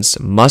existence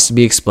must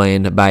be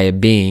explained by a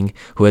being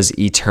who is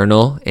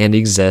eternal and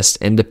exists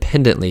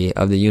independently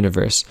of the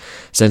universe,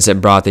 since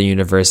it brought the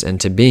universe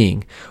into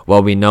being,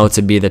 what we know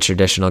to be the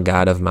traditional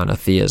God of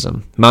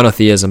monotheism.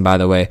 Monotheism, by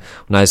the way,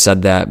 when I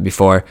said that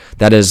before,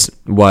 that is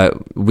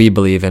what we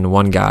believe in,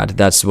 one God.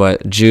 That's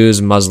what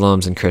Jews,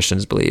 Muslims, and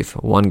Christians believe,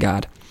 one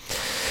God.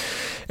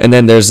 And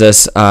then there's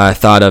this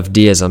thought of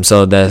deism.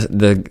 So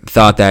the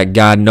thought that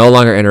God no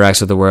longer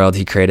interacts with the world.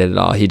 He created it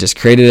all. He just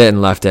created it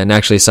and left it. And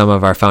actually some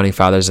of our founding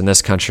fathers in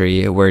this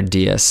country were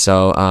deists.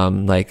 So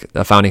like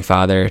the founding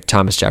father,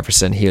 Thomas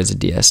Jefferson, he was a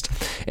deist.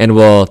 And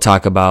we'll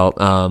talk about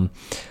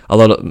a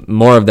little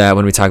more of that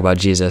when we talk about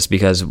Jesus,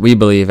 because we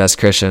believe as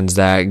Christians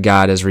that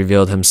God has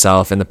revealed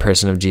himself in the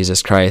person of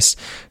Jesus Christ,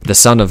 the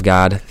Son of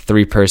God,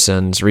 3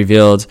 persons,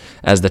 revealed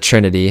as the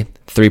Trinity,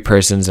 3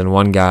 persons in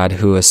one God,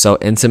 who is so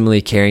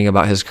intimately caring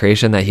about his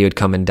creation that he would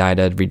come and die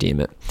to redeem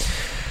it.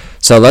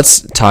 So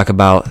let's talk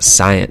about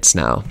science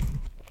now.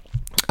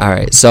 All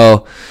right,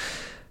 so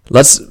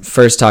let's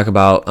first talk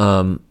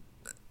about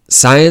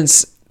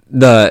science.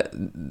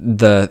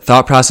 The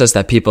thought process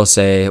that people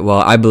say, well,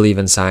 I believe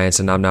in science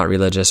and I'm not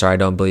religious, or I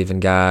don't believe in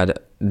God,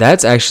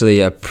 that's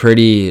actually a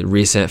pretty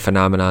recent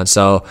phenomenon.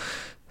 So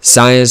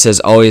science has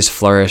always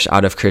flourished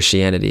out of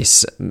Christianity.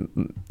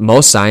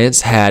 Most science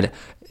had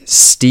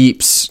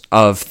steeps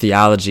of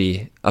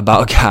theology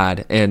about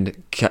God and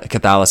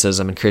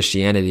Catholicism and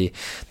Christianity.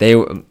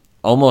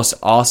 Almost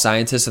all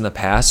scientists in the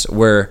past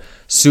were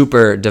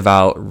super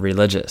devout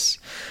religious.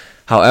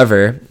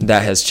 However,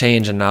 that has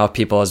changed, and now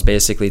people has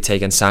basically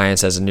taken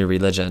science as a new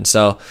religion.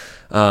 So,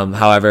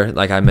 however,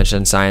 like I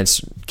mentioned, science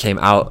came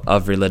out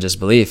of religious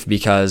belief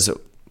because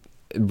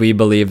we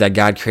believe that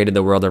God created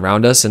the world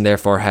around us and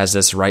therefore has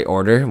this right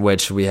order,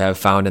 which we have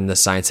found in the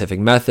scientific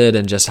method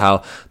and just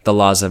how the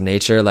laws of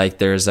nature, like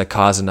there's a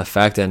cause and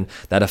effect, and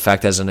that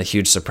effect isn't a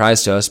huge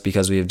surprise to us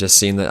because we've just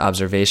seen the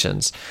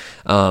observations.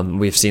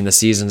 We've seen the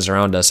seasons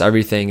around us.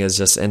 Everything is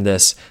just in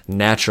this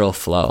natural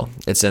flow.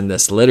 It's in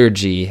this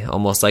liturgy,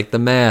 almost like the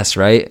Mass,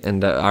 right?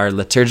 And our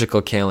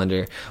liturgical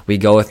calendar, we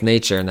go with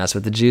nature, and that's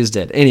what the Jews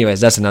did. Anyways,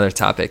 that's another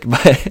topic.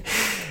 But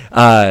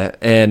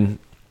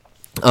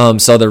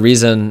so the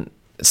reason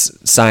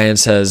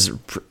science has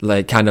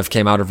like kind of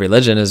came out of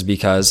religion is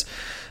because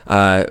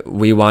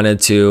we wanted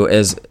to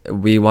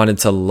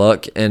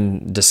look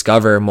and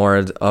discover more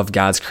of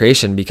God's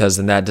creation, because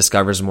then that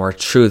discovers more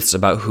truths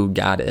about who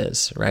God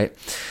is, right?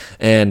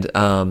 And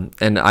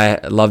I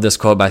love this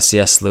quote by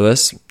C.S.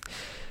 Lewis.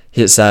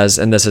 It says,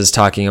 and this is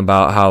talking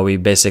about how we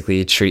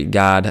basically treat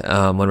God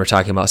when we're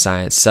talking about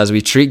science. It says,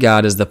 we treat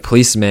God as the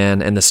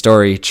policeman in the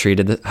story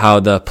treated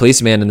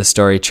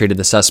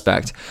the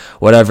suspect.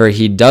 Whatever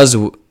he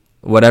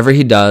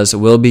does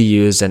will be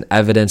used in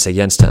evidence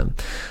against him.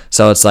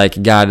 So it's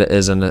like God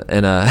is in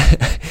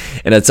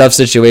a tough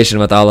situation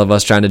with all of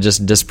us, trying to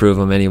just disprove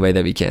him any way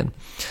that we can.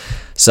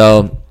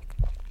 So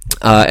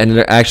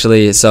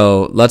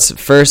so let's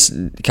first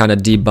kind of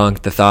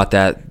debunk the thought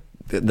that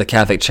the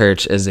Catholic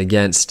Church is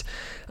against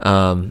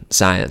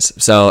science.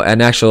 So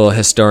an actual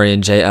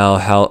historian, J.L.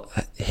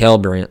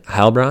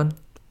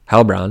 Heilbronn,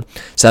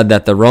 said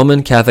that the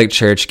Roman Catholic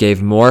Church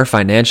gave more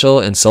financial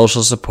and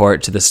social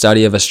support to the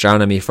study of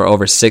astronomy for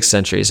over 6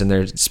 centuries, and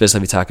they're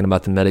specifically talking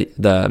about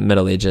the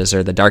Middle Ages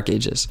or the Dark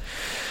Ages.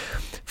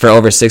 For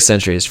over 6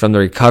 centuries, from the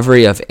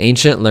recovery of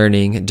ancient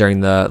learning during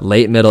the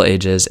late Middle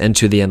Ages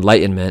into the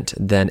Enlightenment,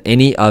 than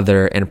any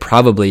other and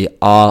probably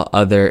all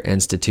other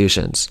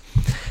institutions.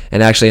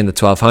 And actually in the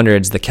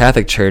 1200s, the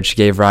Catholic Church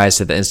gave rise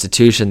to the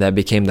institution that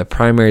became the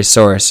primary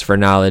source for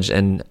knowledge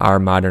in our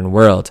modern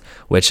world,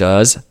 which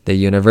was the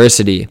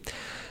university.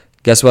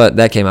 Guess what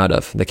that came out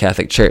of? The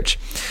Catholic Church.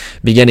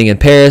 Beginning in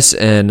Paris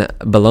and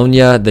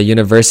Bologna, the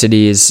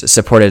universities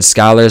supported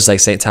scholars like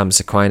St.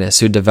 Thomas Aquinas,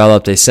 who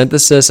developed a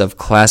synthesis of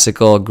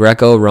classical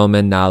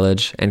Greco-Roman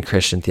knowledge and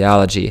Christian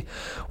theology.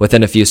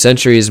 Within a few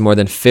centuries, more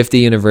than 50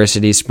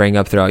 universities sprang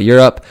up throughout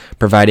Europe,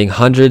 providing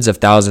hundreds of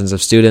thousands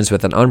of students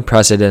with an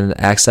unprecedented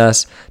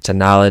access to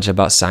knowledge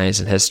about science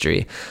and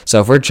history. So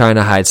if we're trying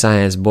to hide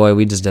science, boy,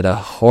 we just did a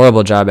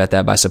horrible job at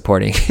that by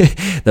supporting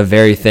the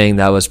very thing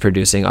that was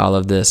producing all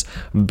of this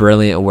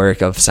brilliant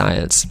work of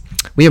science.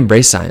 We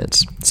embrace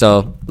science.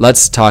 So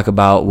let's talk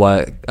about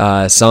what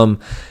some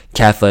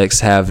Catholics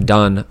have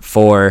done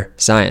for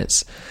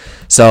science.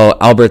 So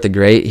Albert the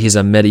Great, he's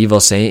a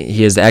medieval saint.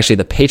 He is actually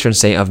the patron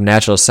saint of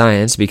natural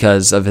science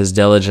because of his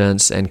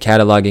diligence in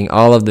cataloging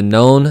all of the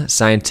known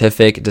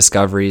scientific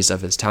discoveries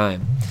of his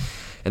time.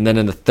 And then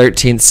in the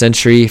 13th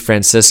century,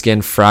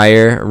 Franciscan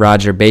friar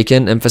Roger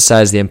Bacon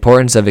emphasized the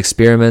importance of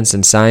experiments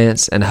in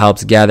science and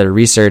helped gather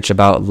research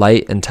about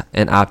light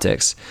and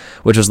optics,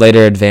 which was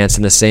later advanced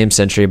in the same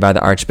century by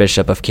the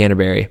Archbishop of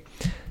Canterbury,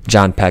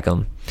 John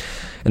Peckham.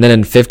 And then in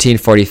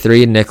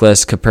 1543,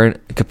 Nicholas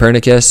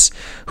Copernicus,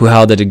 who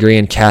held a degree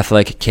in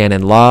Catholic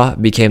canon law,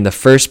 became the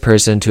first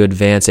person to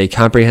advance a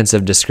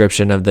comprehensive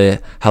description of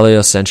the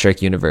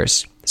heliocentric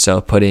universe, so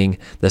putting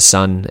the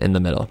sun in the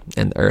middle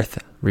and the earth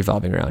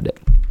revolving around it.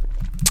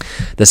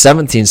 The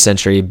 17th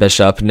century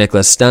Bishop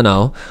Nicholas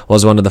Steno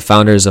was one of the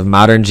founders of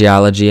modern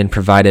geology and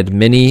provided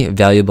many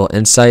valuable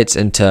insights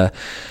into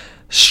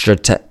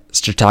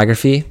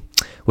stratigraphy,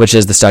 which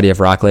is the study of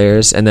rock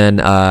layers. And then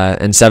in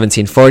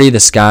 1740, the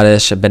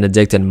Scottish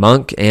Benedictine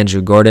monk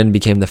Andrew Gordon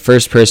became the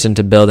first person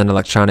to build an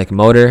electronic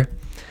motor.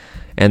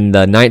 And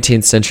the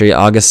 19th century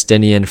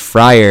Augustinian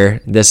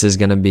friar, this is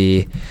going to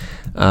be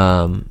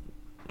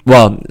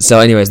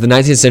the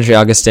 19th century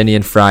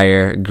Augustinian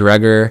friar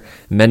Gregor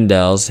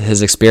Mendel's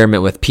his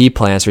experiment with pea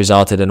plants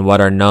resulted in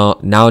what are now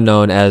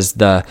known as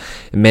the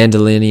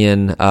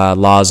Mendelian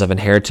laws of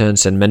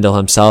inheritance, and Mendel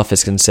himself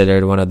is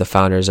considered one of the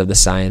founders of the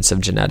science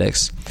of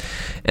genetics.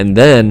 And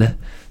then,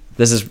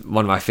 this is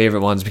one of my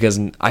favorite ones because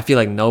I feel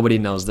like nobody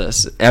knows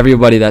this.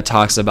 Everybody that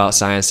talks about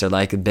science, they're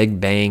like,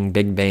 Big Bang,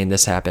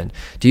 this happened.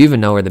 Do you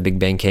even know where the Big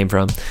Bang came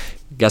from?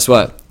 Guess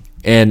what?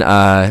 In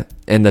the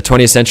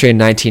 20th century, in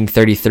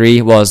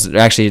 1933, well, it was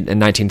actually in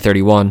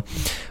 1931,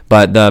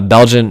 but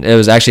it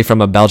was actually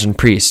from a Belgian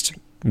priest.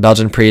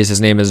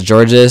 His name is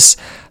Georges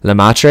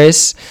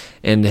Lemaitre,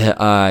 and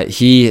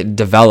he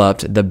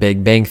developed the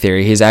Big Bang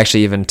Theory. He's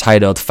actually even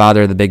titled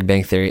Father of the Big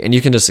Bang Theory, and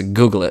you can just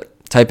Google it.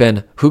 Type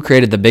in, who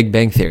created the Big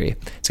Bang Theory?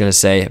 It's going to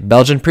say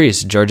Belgian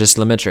priest, Georges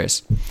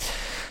Lemaitre.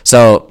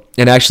 So,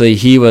 and actually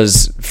he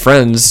was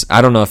friends,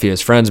 I don't know if he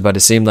was friends, but it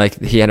seemed like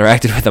he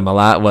interacted with him a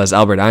lot, was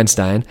Albert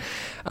Einstein.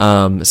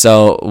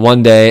 So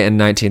one day in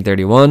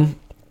 1931,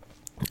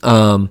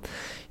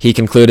 he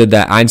concluded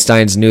that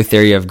Einstein's new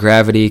theory of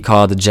gravity,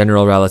 called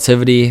general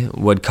relativity,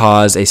 would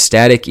cause a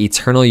static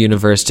eternal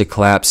universe to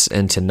collapse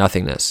into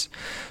nothingness.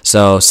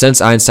 So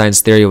since Einstein's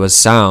theory was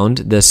sound,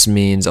 this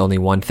means only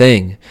one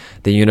thing.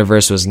 The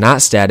universe was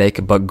not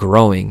static, but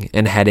growing,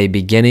 and had a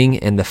beginning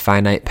in the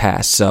finite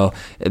past. So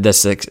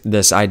this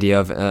idea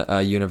of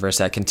a universe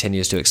that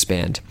continues to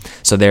expand.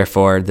 So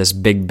therefore, this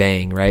Big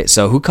Bang, right?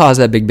 So who caused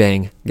that Big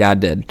Bang? God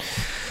did.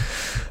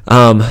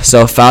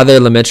 So Father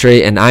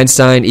Lemaitre and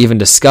Einstein even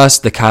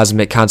discussed the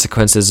cosmic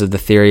consequences of the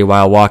theory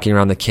while walking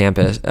around the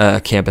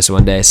campus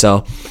one day.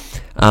 So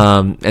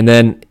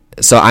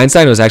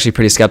Einstein was actually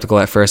pretty skeptical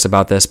at first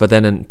about this, but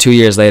then 2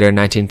 years later, in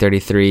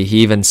 1933, he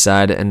even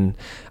said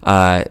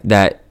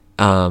that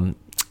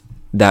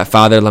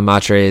Father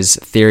Lemaitre's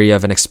theory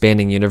of an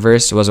expanding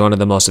universe was one of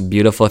the most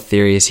beautiful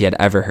theories he had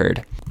ever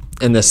heard.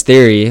 And this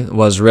theory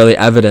was really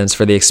evidence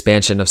for the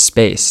expansion of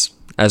space,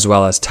 as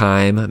well as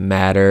time,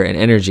 matter, and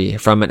energy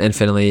from an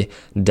infinitely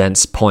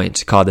dense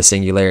point called the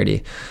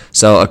singularity.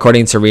 So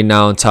according to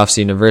renowned Tufts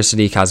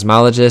University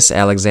cosmologist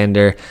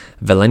Alexander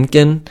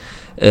Vilenkin,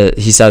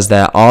 he says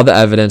that all the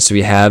evidence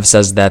we have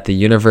says that the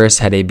universe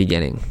had a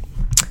beginning.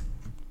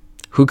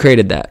 Who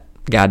created that?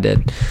 God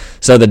did.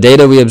 So the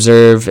data we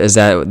observe is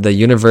that the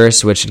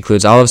universe, which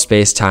includes all of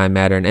space, time,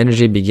 matter, and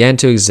energy, began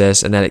to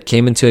exist, and that it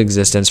came into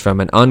existence from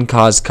an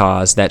uncaused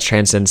cause that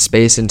transcends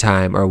space and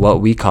time, or what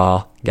we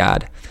call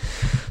God.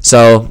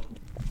 So,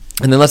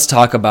 and then let's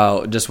talk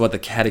about just what the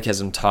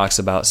Catechism talks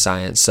about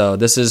science. So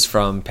this is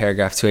from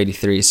paragraph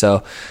 283.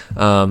 So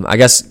I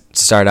guess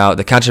to start out,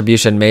 the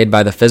contribution made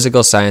by the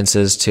physical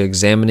sciences to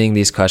examining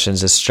these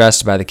questions is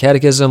stressed by the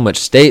Catechism, which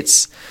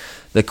states,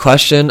 the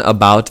question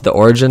about the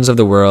origins of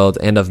the world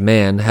and of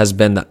man has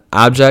been the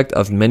object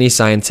of many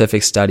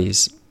scientific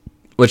studies,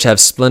 which have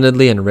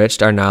splendidly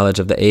enriched our knowledge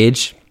of the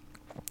age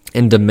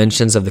and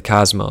dimensions of the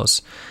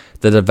cosmos,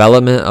 the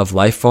development of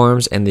life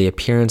forms, and the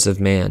appearance of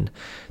man.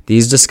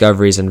 These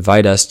discoveries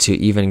invite us to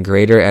even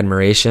greater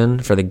admiration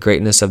for the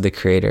greatness of the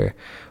Creator,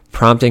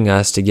 prompting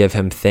us to give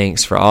him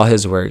thanks for all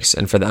his works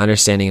and for the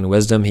understanding and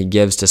wisdom he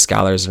gives to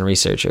scholars and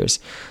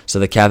researchers. So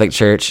the Catholic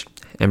Church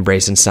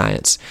embracing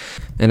science.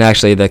 And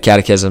actually, the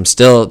Catechism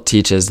still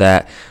teaches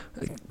that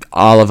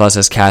all of us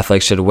as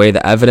Catholics should weigh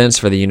the evidence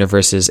for the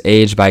universe's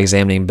age by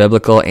examining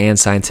biblical and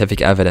scientific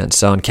evidence.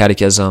 So in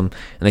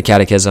the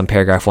Catechism,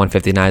 paragraph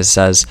 159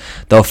 says,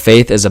 though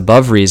faith is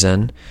above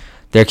reason,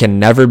 there can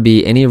never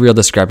be any real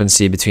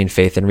discrepancy between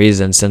faith and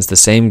reason, since the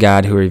same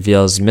God who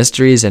reveals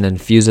mysteries and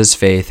infuses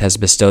faith has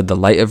bestowed the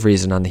light of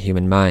reason on the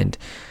human mind.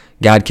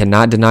 God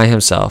cannot deny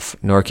himself,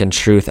 nor can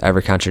truth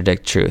ever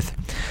contradict truth.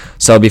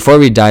 So before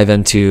we dive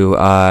into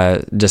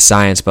just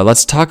science, but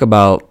let's talk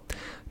about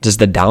just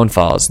the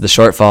downfalls, the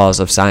shortfalls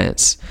of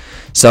science.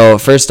 So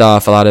first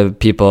off, a lot of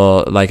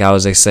people, like I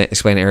was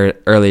explaining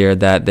earlier,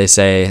 that they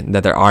say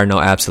that there are no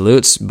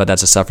absolutes, but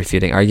that's a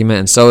self-refuting argument.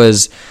 And so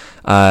is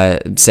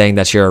saying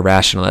that you're a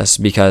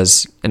rationalist,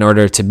 because in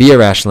order to be a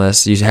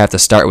rationalist, you have to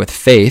start with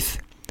faith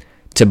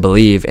to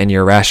believe in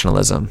your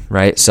rationalism,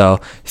 right? So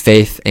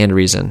faith and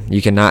reason.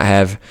 You cannot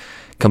have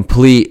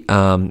complete,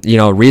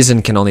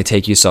 reason can only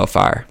take you so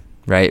far,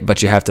 right?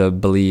 But you have to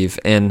believe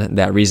in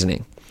that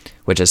reasoning,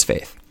 which is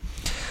faith.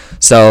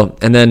 So,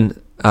 and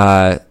then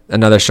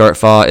another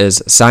shortfall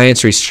is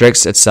science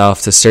restricts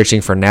itself to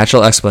searching for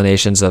natural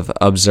explanations of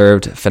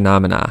observed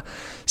phenomena.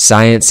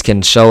 Science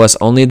can show us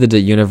only the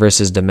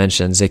universe's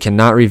dimensions. It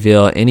cannot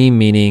reveal any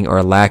meaning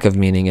or lack of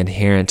meaning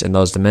inherent in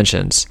those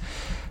dimensions.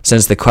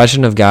 Since the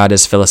question of God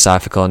is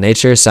philosophical in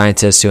nature,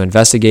 scientists who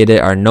investigate it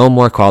are no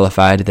more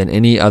qualified than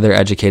any other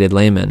educated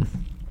layman.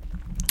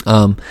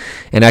 And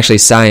actually,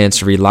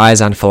 science relies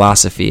on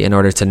philosophy in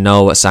order to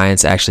know what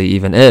science actually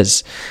even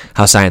is,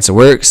 how science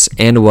works,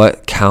 and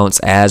what counts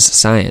as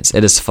science.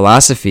 It is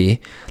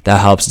philosophy that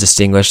helps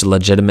distinguish the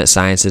legitimate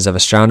sciences of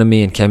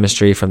astronomy and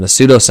chemistry from the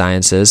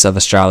pseudosciences of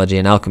astrology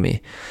and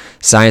alchemy.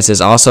 Scientists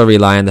also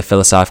rely on the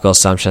philosophical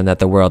assumption that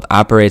the world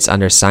operates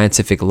under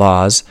scientific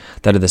laws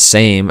that are the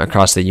same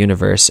across the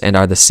universe and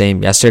are the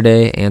same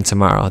yesterday and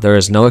tomorrow. There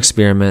is no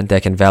experiment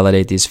that can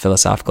validate these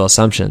philosophical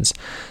assumptions.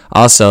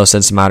 Also,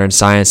 since modern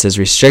science is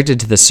restricted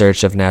to the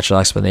search of natural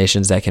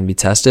explanations that can be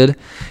tested,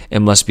 it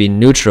must be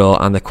neutral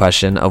on the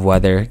question of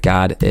whether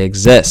God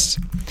exists.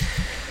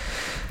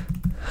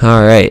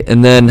 All right,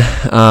 and then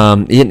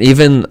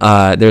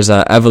there's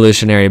an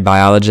evolutionary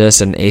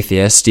biologist and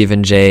atheist,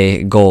 Stephen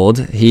Jay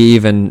Gould. He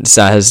even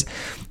says,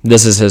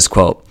 this is his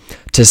quote,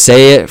 "To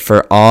say it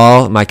for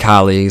all my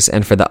colleagues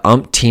and for the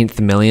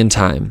umpteenth million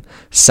time,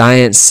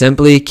 science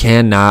simply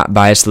cannot,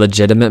 by its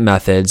legitimate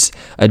methods,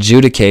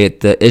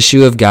 adjudicate the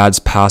issue of God's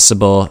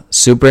possible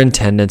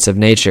superintendence of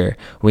nature.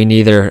 We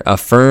neither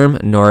affirm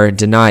nor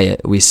deny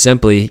it. We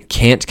simply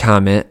can't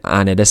comment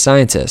on it as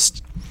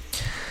scientists."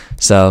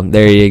 So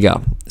there you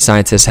go.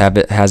 Scientists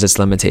has its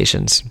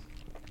limitations.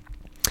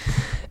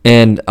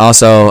 And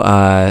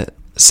also,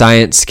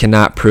 science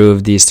cannot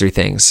prove these three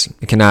things.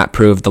 It cannot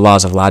prove the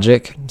laws of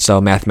logic, so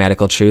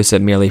mathematical truths.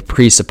 It merely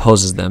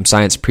presupposes them.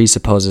 Science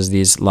presupposes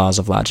these laws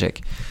of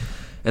logic.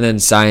 And then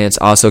science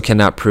also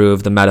cannot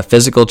prove the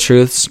metaphysical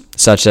truths,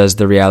 such as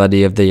the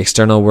reality of the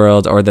external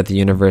world or that the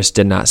universe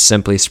did not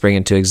simply spring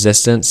into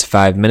existence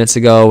 5 minutes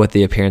ago with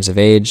the appearance of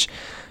age,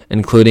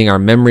 including our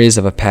memories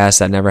of a past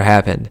that never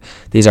happened.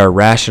 These are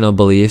rational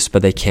beliefs,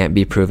 but they can't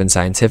be proven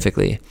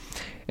scientifically.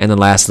 And then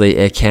lastly,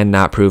 it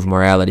cannot prove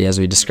morality, as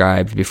we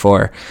described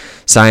before.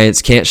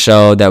 Science can't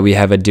show that we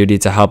have a duty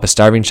to help a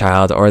starving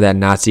child or that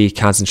Nazi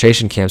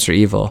concentration camps are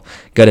evil.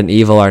 Good and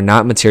evil are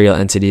not material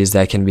entities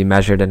that can be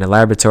measured in a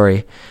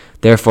laboratory.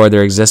 Therefore,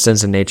 their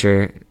existence and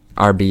nature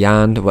are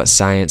beyond what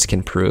science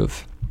can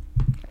prove.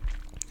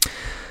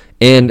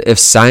 And if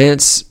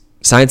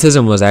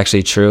scientism was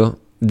actually true,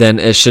 then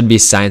it should be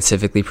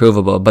scientifically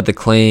provable. But the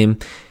claim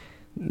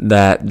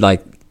that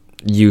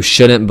you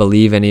shouldn't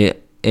believe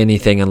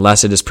anything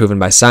unless it is proven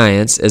by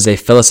science is a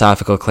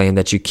philosophical claim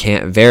that you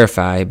can't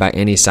verify by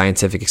any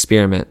scientific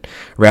experiment.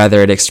 Rather,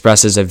 it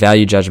expresses a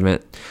value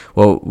judgment,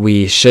 what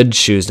we should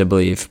choose to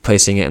believe,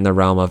 placing it in the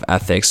realm of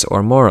ethics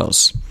or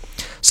morals.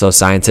 So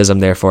scientism,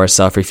 therefore, is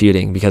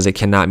self-refuting because it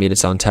cannot meet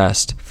its own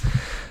test.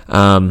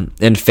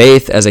 And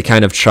faith as a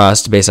kind of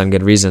trust based on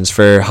good reasons.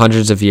 For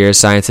hundreds of years,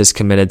 scientists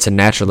committed to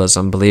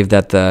naturalism believed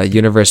that the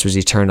universe was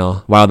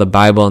eternal, while the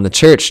Bible and the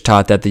church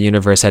taught that the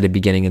universe had a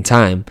beginning in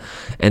time.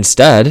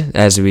 Instead,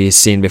 as we've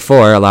seen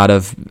before,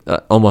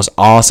 almost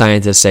all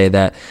scientists say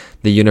that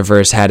the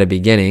universe had a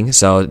beginning.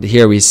 So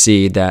here we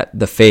see that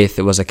the faith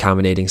was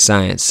accommodating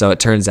science. So it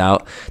turns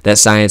out that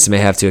science may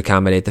have to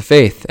accommodate the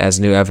faith, as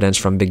new evidence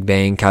from Big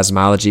Bang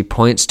cosmology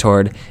points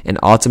toward an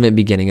ultimate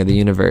beginning of the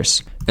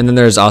universe. And then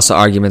there's also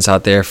arguments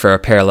out there for a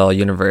parallel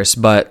universe,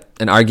 but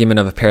an argument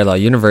of a parallel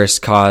universe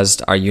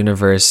caused our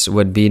universe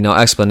would be no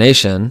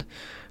explanation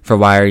for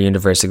why our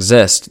universe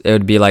exists. It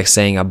would be like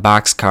saying a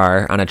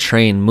boxcar on a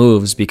train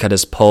moves because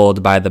it's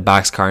pulled by the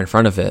boxcar in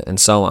front of it, and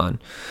so on.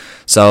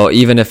 So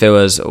even if it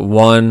was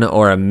 1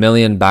 or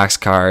 1,000,000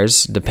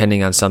 boxcars,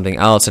 depending on something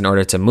else in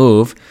order to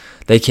move,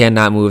 they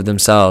cannot move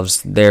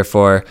themselves.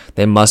 Therefore,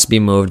 they must be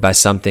moved by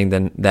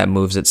something that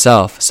moves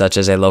itself, such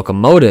as a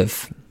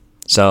locomotive.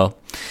 So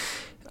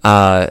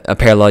a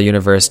parallel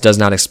universe does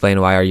not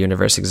explain why our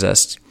universe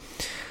exists.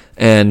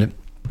 And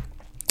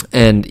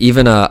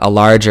even a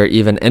large or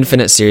even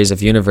infinite series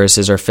of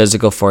universes or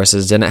physical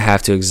forces didn't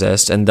have to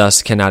exist and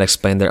thus cannot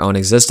explain their own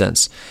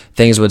existence.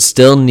 Things would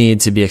still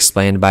need to be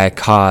explained by a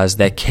cause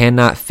that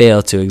cannot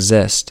fail to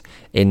exist,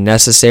 a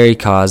necessary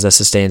cause that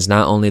sustains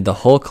not only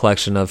the whole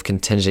collection of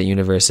contingent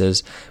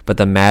universes, but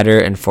the matter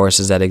and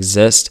forces that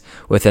exist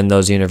within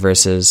those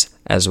universes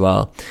as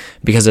well.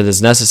 Because it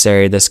is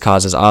necessary, this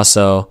cause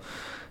also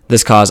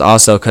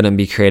couldn't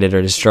be created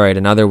or destroyed.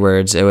 In other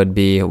words, it would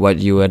be what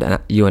you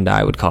and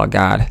I would call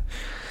God.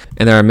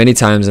 And there are many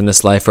times in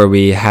this life where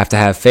we have to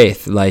have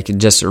faith. Like,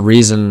 just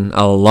reason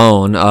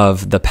alone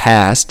of the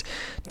past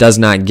does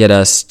not get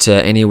us to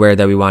anywhere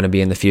that we want to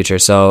be in the future.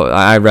 So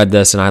I read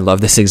this and I love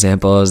this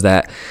example, is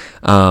that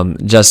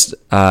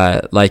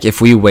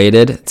if we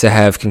waited to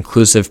have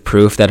conclusive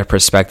proof that a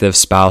prospective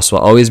spouse will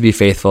always be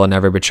faithful and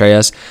never betray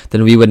us,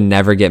 then we would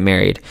never get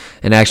married.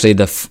 And actually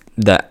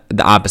the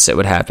opposite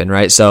would happen,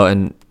 right? So,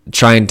 and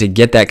trying to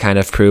get that kind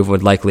of proof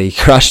would likely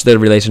crush the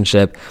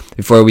relationship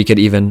before we could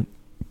even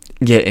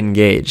get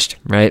engaged,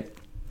 right?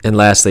 And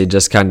lastly,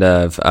 just kind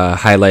of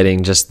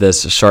highlighting just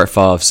this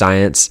shortfall of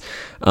science.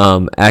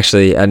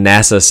 Actually, a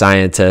NASA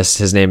scientist,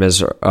 his name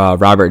is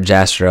Robert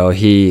Jastrow.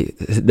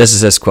 This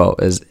is his quote.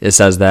 It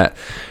says that,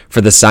 "For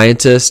the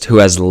scientist who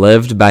has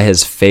lived by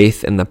his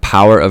faith in the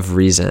power of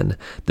reason,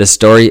 the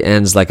story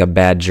ends like a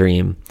bad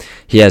dream.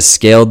 He has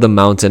scaled the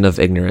mountain of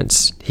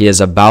ignorance. He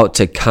is about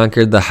to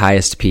conquer the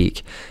highest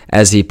peak.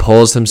 As he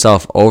pulls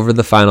himself over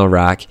the final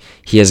rock,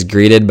 he is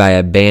greeted by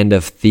a band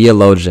of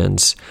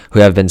theologians who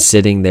have been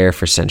sitting there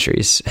for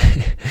centuries."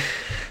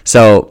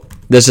 So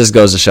this just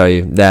goes to show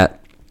you that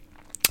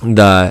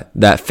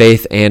that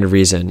faith and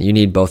reason. You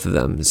need both of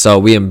them. So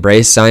we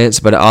embrace science,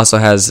 but it also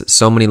has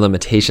so many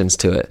limitations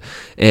to it,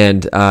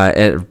 and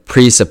it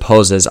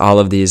presupposes all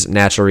of these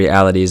natural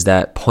realities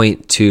that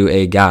point to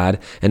a God,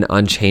 an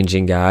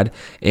unchanging God,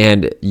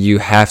 and you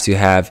have to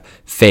have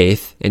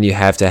faith, and you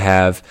have to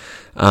have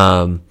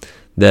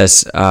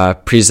this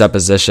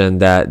presupposition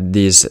that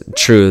these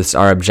truths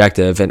are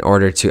objective in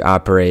order to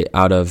operate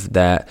out of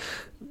that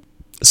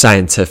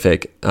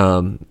scientific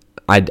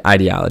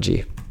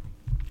ideology.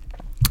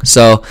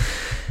 So,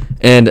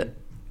 and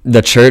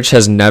the church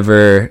has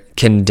never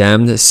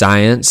condemned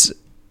science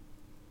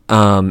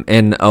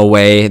in a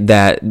way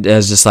that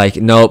is just like,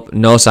 nope,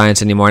 no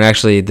science anymore. And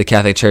actually, the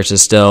Catholic Church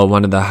is still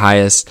one of the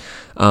highest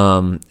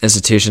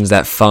institutions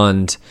that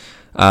fund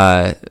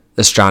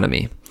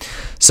astronomy.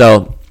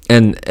 So,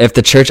 and if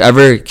the church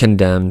ever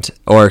condemned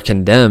or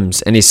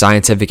condemns any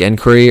scientific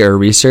inquiry or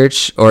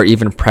research or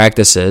even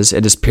practices,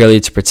 it is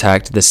purely to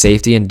protect the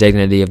safety and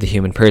dignity of the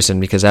human person,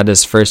 because that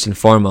is first and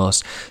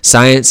foremost.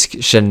 Science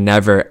should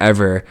never,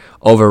 ever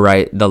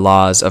overwrite the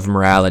laws of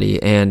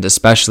morality. And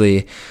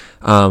especially,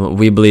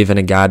 we believe in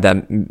a God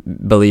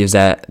that believes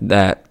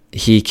that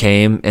he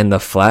came in the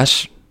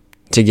flesh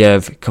to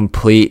give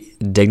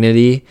complete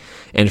dignity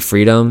and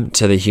freedom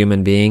to the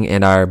human being,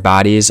 and our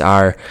bodies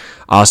are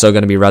also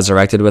going to be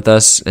resurrected with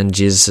us in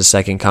Jesus'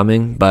 second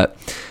coming. But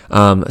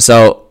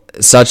so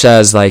such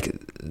as like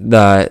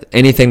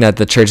anything that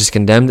the church has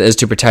condemned is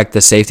to protect the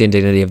safety and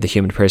dignity of the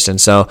human person.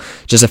 So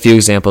just a few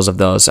examples of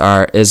those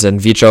is in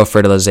vitro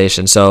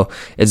fertilization. So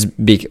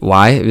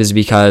why? It is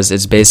because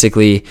it's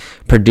basically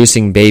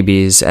producing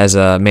babies as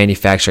a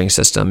manufacturing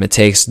system. It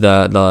takes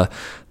the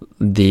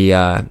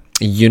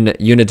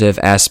unitive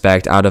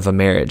aspect out of a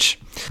marriage.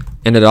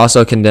 And it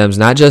also condemns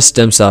not just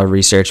stem cell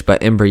research,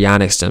 but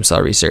embryonic stem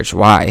cell research.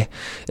 Why?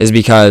 Is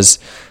because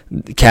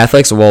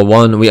Catholics, well,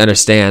 one, we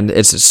understand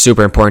it's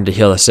super important to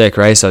heal the sick,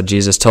 right? So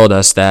Jesus told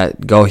us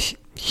that go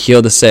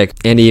heal the sick,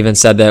 and he even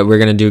said that we're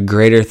going to do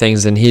greater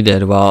things than he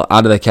did. Well,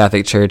 out of the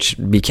Catholic Church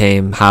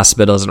became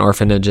hospitals and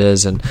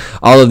orphanages and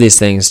all of these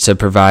things to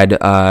provide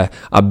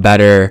a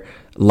better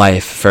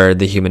life for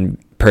the human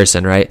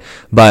person, right?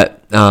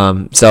 But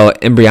so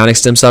embryonic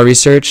stem cell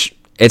research,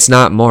 it's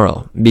not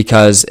moral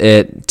because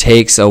it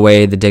takes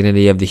away the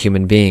dignity of the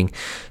human being.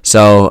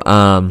 So,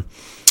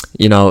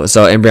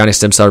 so embryonic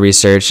stem cell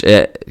research,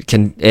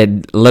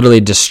 it literally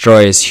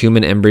destroys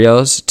human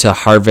embryos to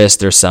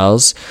harvest their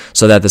cells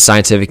so that the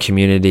scientific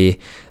community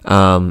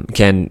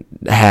can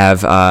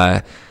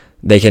have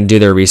they can do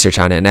their research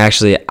on it. And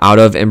actually, out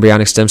of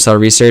embryonic stem cell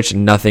research,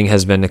 nothing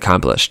has been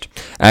accomplished.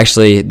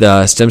 Actually,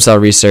 the stem cell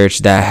research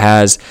that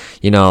has,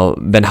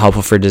 been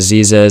helpful for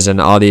diseases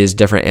and all these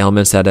different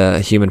ailments that a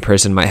human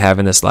person might have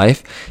in this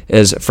life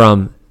is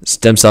from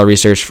stem cell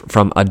research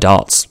from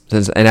adults.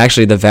 And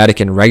actually, the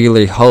Vatican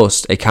regularly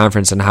hosts a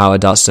conference on how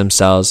adult stem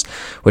cells,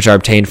 which are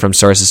obtained from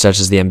sources such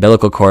as the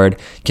umbilical cord,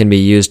 can be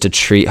used to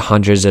treat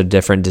hundreds of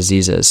different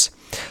diseases.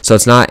 So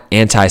it's not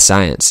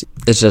anti-science.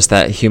 It's just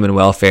that human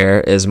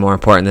welfare is more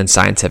important than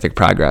scientific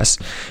progress.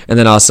 And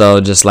then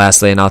also, just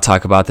lastly, and I'll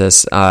talk about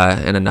this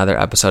in another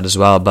episode as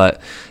well,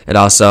 but it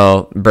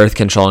also, birth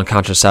control and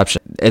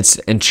contraception, it's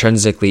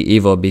intrinsically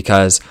evil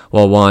because,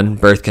 well, one,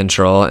 birth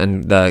control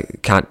and the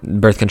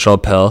birth control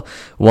pill,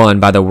 one,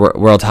 by the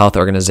World Health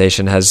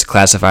Organization has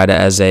classified it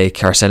as a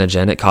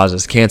carcinogen. It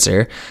causes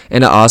cancer,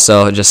 and it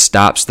also just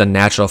stops the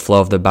natural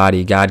flow of the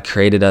body. God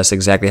created us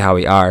exactly how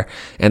we are,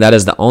 and that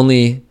is the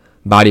only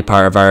body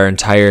part of our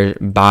entire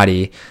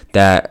body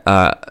that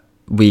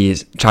we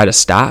try to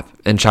stop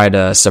and try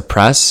to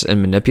suppress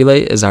and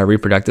manipulate is our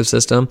reproductive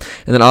system.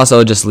 And then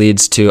also it just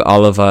leads to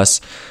all of us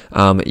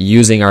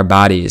using our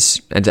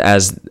bodies, and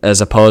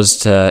as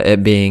opposed to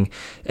it being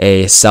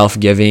a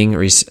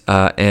self-giving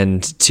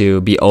and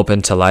to be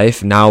open to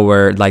life. Now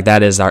we're like,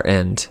 that is our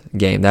end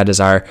game. That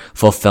is our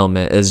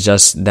fulfillment, is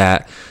just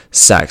that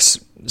sex.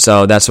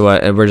 So that's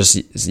what we're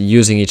just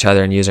using each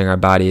other and using our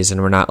bodies,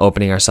 and we're not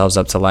opening ourselves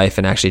up to life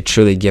and actually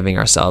truly giving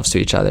ourselves to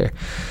each other.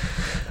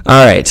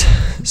 All right.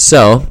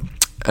 So,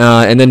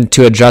 and then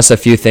to address a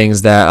few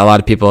things that a lot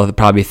of people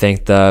probably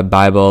think the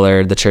Bible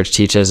or the church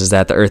teaches is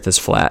that the earth is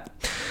flat.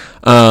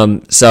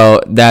 So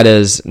that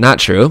is not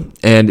true.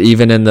 And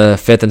even in the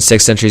 5th and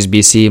 6th centuries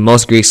BC,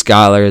 most Greek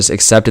scholars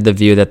accepted the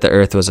view that the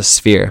earth was a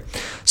sphere.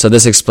 So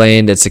this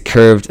explained it's a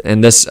curved,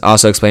 and this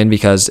also explained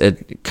because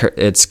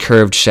it's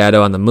curved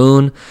shadow on the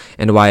moon,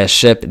 and why a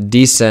ship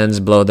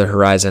descends below the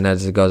horizon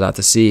as it goes out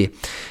to sea.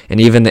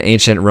 And even the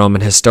ancient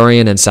Roman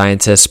historian and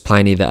scientist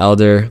Pliny the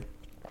Elder,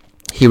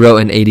 he wrote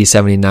in AD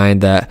 79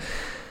 that,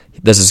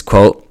 this is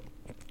quote,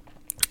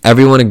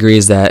 "Everyone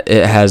agrees that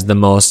it has the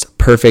most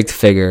perfect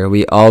figure.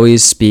 We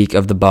always speak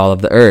of the ball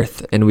of the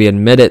earth, and we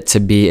admit it to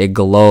be a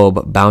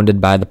globe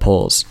bounded by the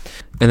poles."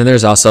 And then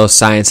there's also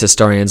science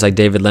historians like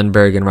David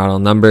Lindbergh and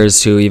Ronald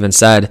Numbers who even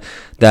said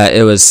that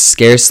there was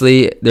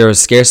scarcely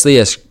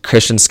a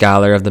Christian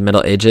scholar of the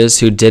Middle Ages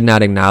who did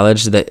not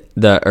acknowledge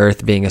the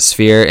earth being a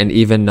sphere and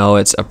even know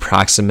its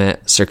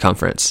approximate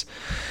circumference.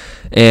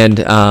 And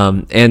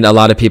a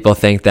lot of people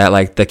think that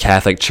like the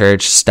Catholic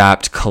Church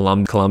stopped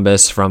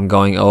Columbus from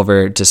going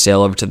over to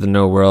sail over to the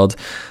New World,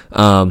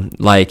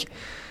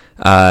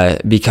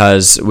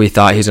 because we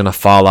thought he was going to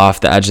fall off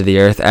the edge of the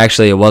earth.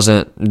 Actually, it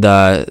wasn't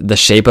the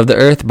shape of the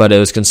earth, but it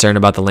was concerned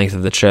about the length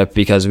of the trip,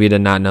 because we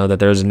did not know that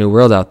there was a new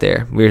world out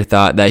there. We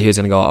thought that he was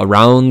going to go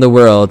around the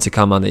world to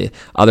come on the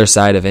other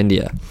side of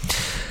India.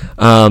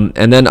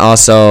 And then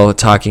also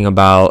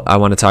I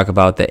want to talk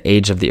about the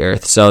age of the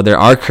earth. So there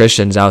are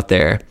Christians out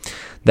there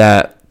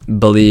that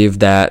believe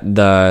that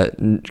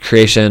the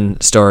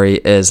creation story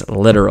is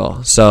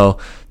literal. So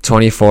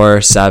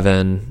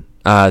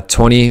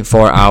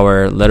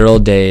 24-hour literal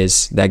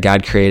days that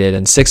God created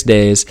in 6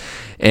 days.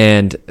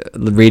 And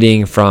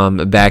reading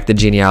from back the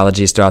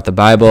genealogies throughout the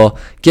Bible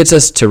gets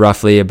us to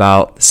roughly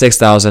about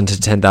 6,000 to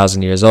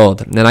 10,000 years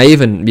old.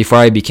 And before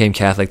I became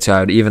Catholic too,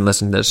 I would even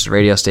listen to this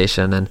radio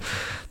station, and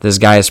this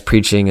guy is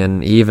preaching,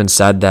 and he even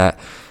said that,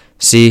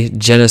 see,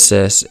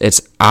 Genesis,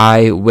 it's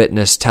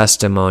eyewitness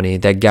testimony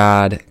that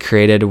God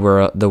created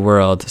the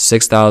world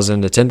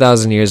 6,000 to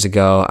 10,000 years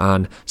ago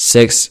on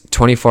 6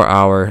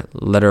 24-hour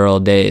literal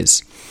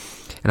days.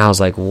 And I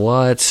was like,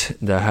 what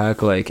the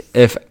heck? Like,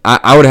 if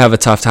I would have a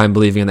tough time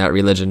believing in that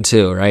religion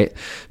too, right?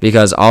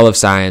 Because all of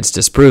science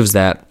disproves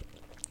that.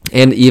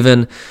 And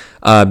even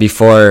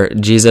before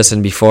Jesus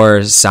and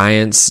before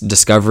science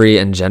discovery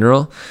in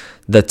general,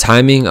 the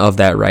timing of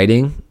that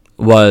writing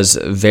was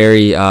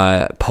very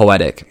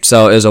poetic.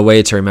 So it was a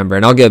way to remember.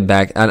 And I'll get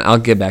back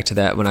to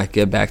that when I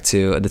get back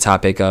to the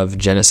topic of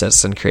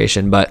Genesis and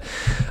creation. But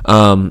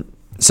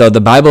so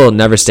the Bible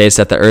never states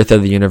that the earth or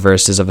the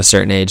universe is of a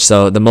certain age.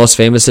 So the most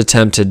famous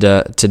attempt to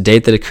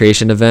date the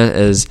creation event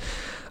is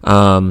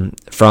from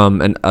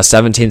a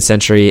 17th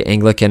century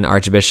Anglican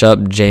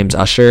Archbishop, James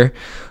Ussher,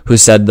 who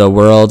said the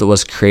world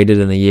was created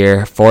in the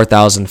year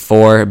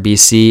 4004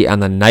 BC on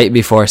the night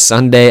before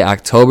Sunday,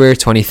 October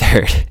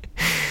 23rd.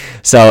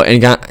 So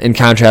in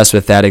contrast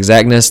with that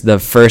exactness, the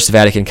First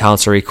Vatican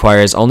Council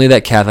requires only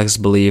that Catholics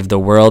believe the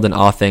world and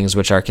all things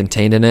which are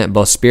contained in it,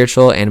 both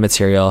spiritual and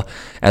material,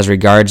 as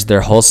regards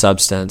their whole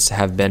substance,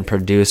 have been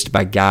produced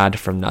by God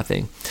from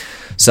nothing.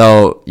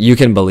 So you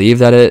can believe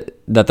that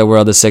the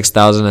world is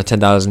 6,000 to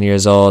 10,000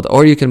 years old,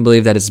 or you can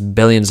believe that it's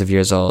billions of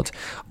years old.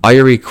 All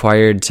you're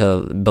required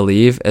to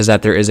believe is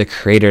that there is a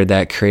creator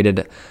that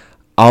created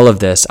all of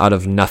this out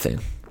of nothing.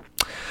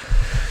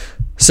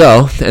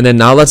 So, and then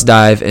now let's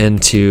dive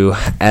into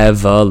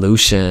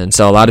evolution.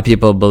 So a lot of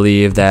people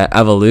believe that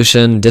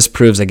evolution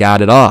disproves a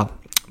God at all,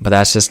 but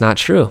that's just not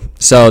true.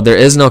 So there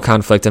is no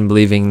conflict in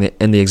believing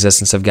in the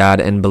existence of God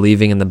and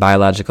believing in the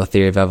biological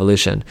theory of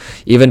evolution.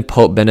 Even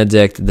Pope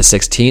Benedict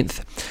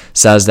XVI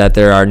says that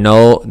there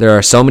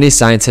are so many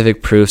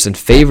scientific proofs in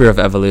favor of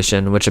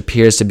evolution, which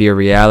appears to be a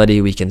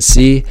reality we can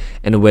see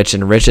and which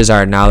enriches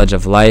our knowledge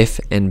of life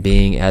and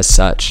being as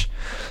such.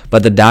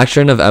 But the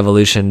doctrine of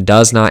evolution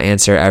does not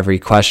answer every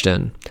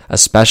question,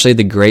 especially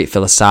the great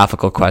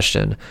philosophical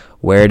question,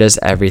 where does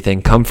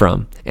everything come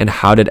from? And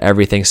how did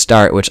everything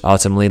start, which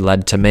ultimately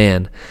led to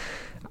man?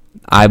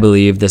 I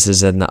believe this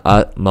is in the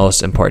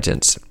utmost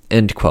importance.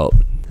 End quote.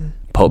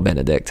 Pope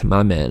Benedict,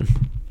 my man.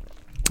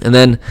 And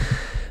then,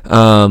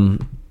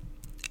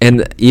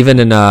 and even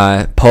in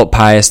Pope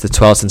Pius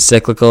XII's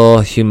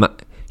encyclical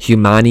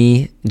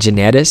Humani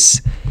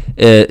Generis,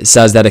 it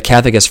says that a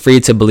Catholic is free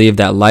to believe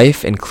that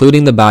life,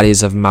 including the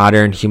bodies of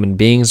modern human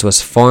beings,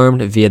 was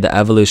formed via the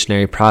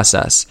evolutionary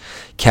process.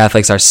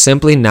 Catholics are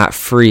simply not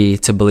free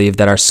to believe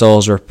that our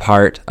souls were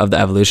part of the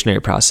evolutionary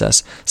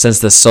process, since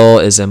the soul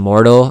is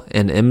immortal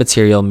and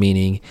immaterial,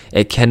 meaning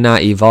it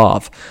cannot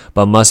evolve,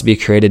 but must be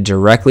created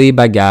directly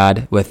by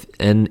God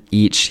within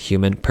each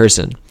human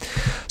person.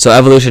 So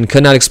evolution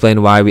could not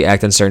explain why we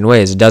act in certain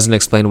ways. It doesn't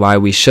explain why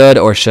we should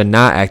or should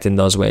not act in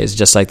those ways,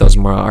 just like those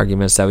moral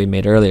arguments that we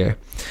made earlier.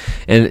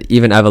 And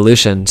even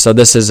evolution. So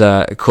this is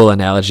a cool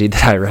analogy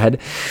that I read.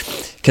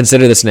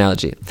 Consider this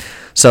analogy.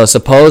 So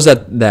suppose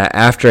that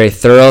after a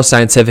thorough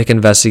scientific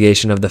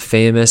investigation of the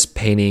famous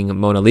painting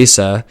Mona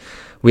Lisa,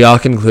 we all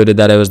concluded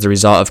that it was the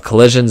result of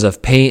collisions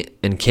of paint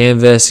and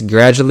canvas,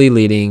 gradually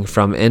leading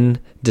from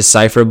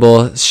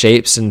indecipherable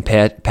shapes and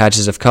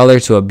patches of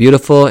color to a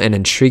beautiful and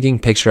intriguing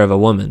picture of a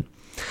woman.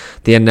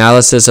 The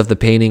analysis of the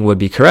painting would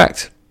be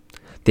correct.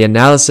 The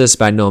analysis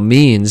by no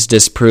means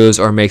disproves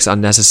or makes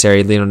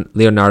unnecessary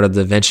Leonardo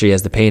da Vinci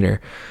as the painter.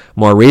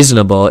 More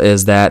reasonable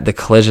is that the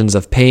collisions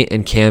of paint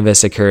and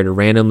canvas occurred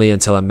randomly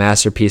until a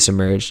masterpiece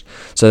emerged,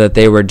 so that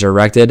they were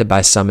directed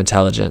by some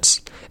intelligence,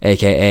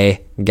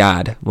 aka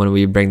God, when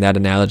we bring that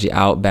analogy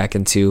out back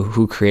into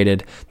who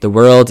created the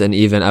world and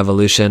even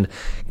evolution,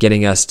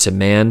 getting us to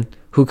man.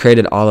 Who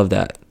created all of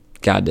that?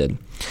 God did.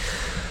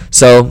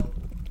 So,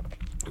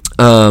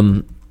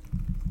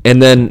 and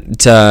then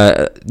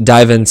to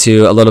dive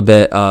into a little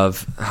bit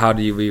of how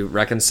do we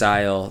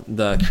reconcile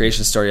the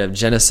creation story of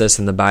Genesis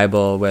in the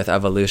Bible with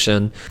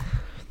evolution.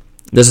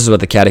 This is what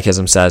the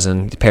Catechism says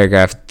in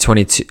paragraph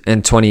 22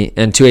 and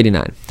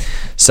 289.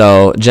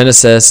 So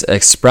Genesis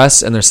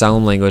express in their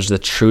solemn language the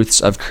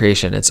truths of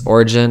creation, its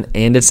origin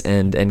and its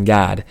end in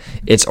God,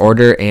 its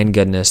order and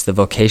goodness, the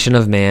vocation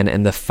of man,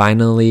 and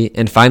finally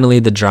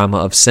the drama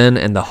of sin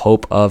and the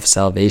hope of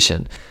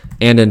salvation.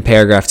 And in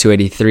paragraph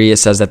 283, it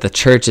says that the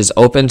church is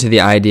open to the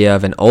idea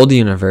of an old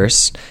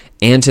universe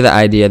and to the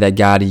idea that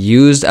God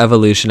used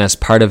evolution as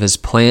part of his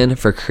plan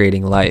for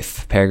creating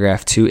life.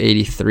 Paragraph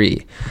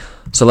 283.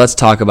 So let's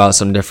talk about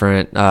some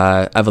different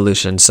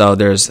evolution. So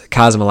there's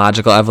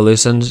cosmological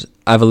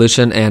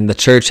evolution, and the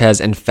church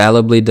has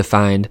infallibly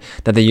defined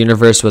that the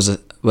universe was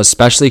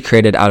specially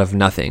created out of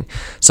nothing.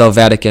 So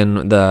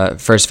the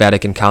First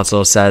Vatican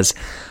Council says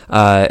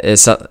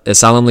is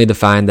solemnly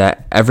defined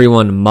that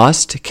everyone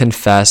must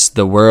confess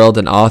the world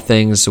and all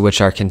things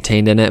which are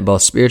contained in it,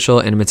 both spiritual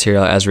and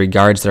material, as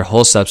regards their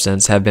whole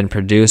substance, have been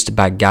produced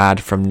by God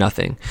from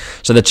nothing.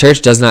 So the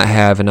church does not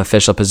have an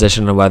official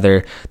position on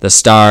whether the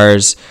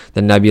stars,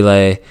 the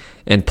nebulae,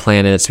 and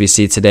planets we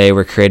see today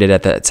were created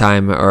at that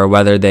time or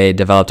whether they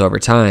developed over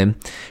time.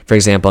 For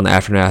example, in the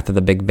aftermath of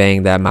the Big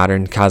Bang that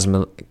modern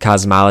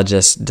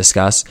cosmologists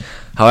discuss.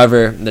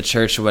 However, the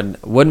church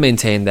would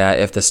maintain that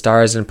if the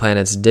stars and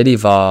planets did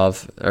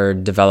evolve or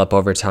develop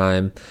over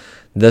time,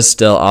 this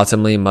still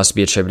ultimately must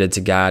be attributed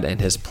to God and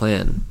his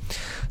plan.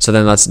 So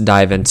then let's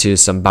dive into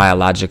some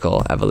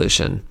biological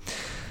evolution.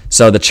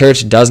 So the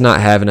church does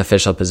not have an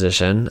official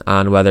position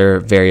on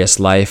whether various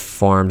life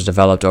forms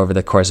developed over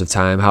the course of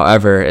time.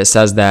 However, it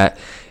says that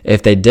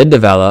if they did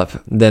develop,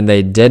 then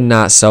they did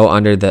so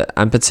under the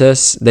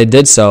impetus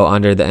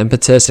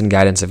and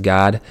guidance of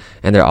God,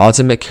 and their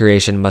ultimate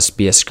creation must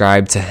be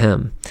ascribed to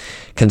him.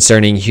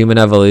 Concerning human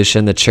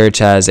evolution, the church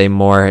has a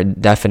more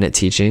definite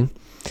teaching.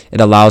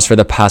 It allows for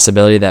the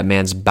possibility that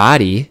man's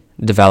body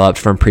developed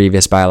from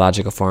previous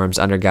biological forms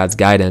under God's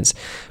guidance,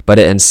 but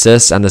it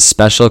insists on the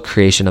special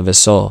creation of his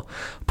soul.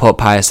 Pope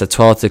Pius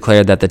XII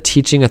declared that the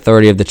teaching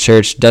authority of the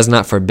church does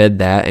not forbid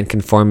that, in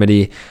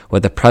conformity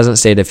with the present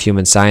state of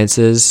human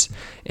sciences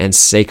and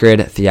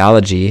sacred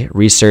theology,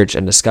 research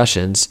and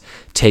discussions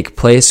take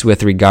place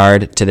with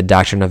regard to the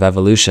doctrine of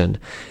evolution,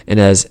 and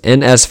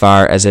as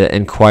far as it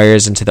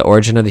inquires into the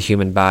origin of the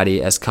human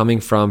body as coming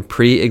from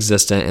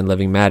pre-existent and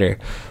living matter.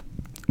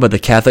 But the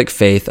Catholic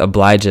faith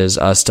obliges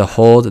us to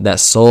hold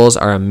that souls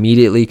are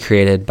immediately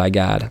created by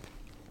God.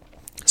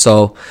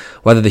 So,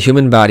 whether the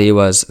human body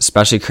was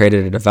specially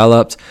created or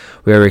developed,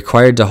 we are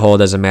required to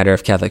hold as a matter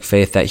of Catholic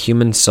faith that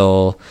human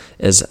soul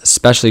is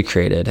specially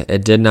created.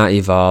 It did not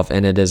evolve,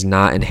 and it is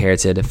not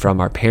inherited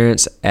from our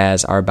parents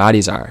as our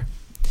bodies are.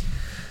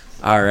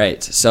 All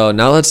right, so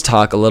now let's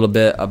talk a little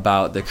bit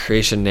about the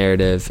creation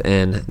narrative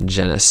in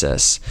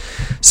Genesis.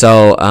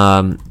 So,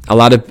 a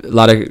lot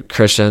of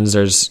Christians,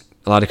 there's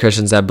a lot of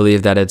Christians that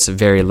believe that it's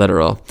very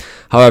literal.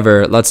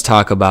 However, let's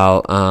talk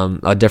about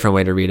a different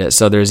way to read it.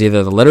 So there's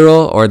either the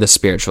literal or the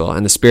spiritual.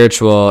 And the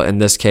spiritual, in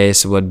this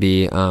case, would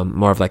be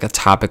more of like a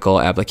topical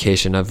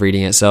application of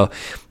reading it. So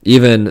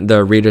even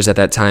the readers at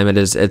that time,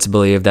 it's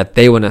believed that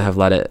they wouldn't have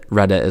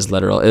read it as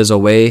literal. It is a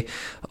way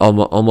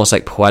almost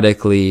like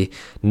poetically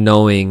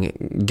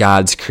knowing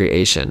God's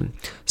creation.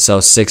 So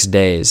 6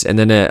 days. And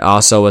then it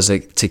also was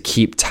to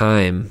keep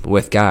time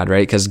with God,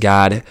 right? Because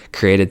God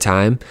created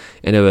time,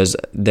 and it was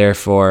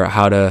therefore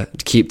how to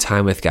keep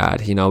time with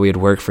God. You know, we'd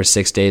work for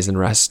 6 days and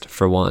rest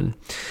for one.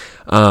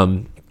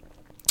 And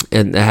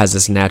it has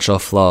this natural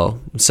flow.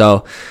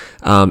 So,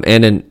 and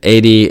in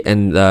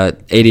the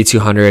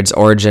 8200s,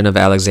 Origen of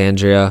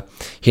Alexandria,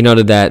 he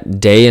noted that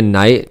day and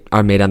night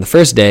are made on the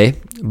first day,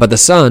 but the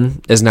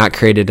sun is not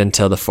created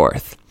until the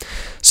fourth.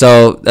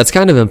 So that's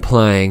kind of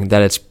implying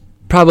that it's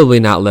probably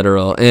not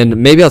literal. And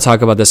maybe I'll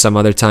talk about this some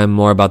other time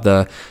more about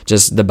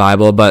the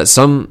Bible, but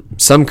some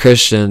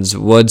Christians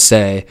would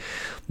say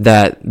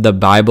that the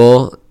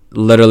Bible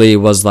literally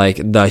was like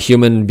the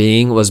human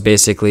being was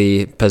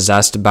basically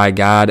possessed by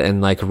God and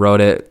like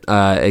wrote it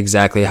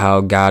exactly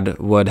how God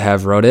would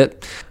have wrote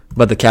it.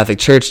 But the Catholic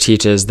Church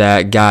teaches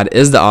that God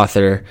is the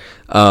author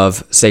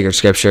of sacred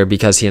scripture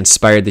because he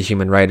inspired the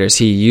human writers.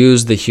 He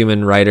used the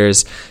human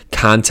writers'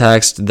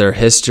 context, their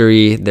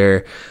history,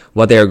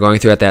 what they were going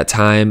through at that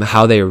time,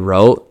 how they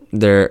wrote,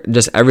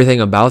 just everything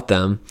about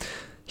them,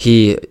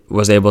 he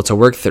was able to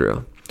work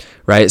through.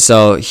 Right,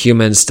 so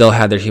humans still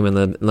had their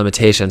human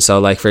limitations. So,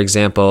 like for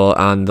example,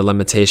 on the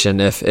limitation,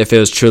 if it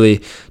was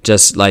truly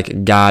just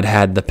like God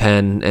had the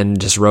pen and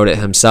just wrote it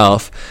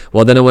himself,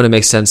 well, then it wouldn't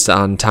make sense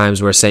on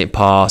times where St.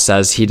 Paul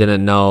says he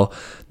didn't know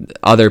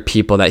other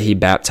people that he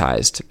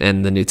baptized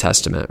in the New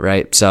Testament,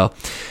 right? So,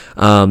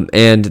 and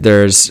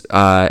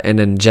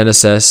in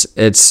Genesis,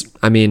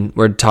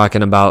 we're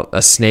talking about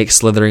a snake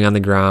slithering on the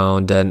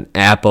ground, an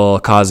apple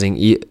causing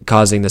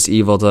this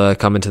evil to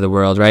come into the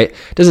world, right?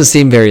 It doesn't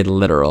seem very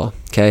literal,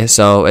 okay?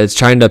 So it's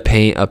trying to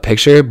paint a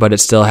picture, but it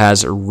still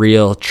has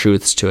real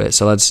truths to it.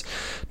 So let's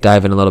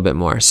dive in a little bit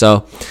more.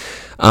 So,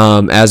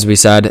 As we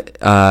said,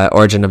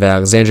 Origen of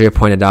Alexandria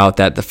pointed out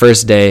that the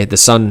first day, the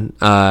sun,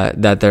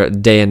 that the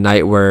day and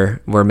night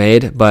were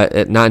made,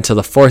 but not until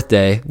the fourth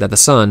day that the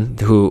sun,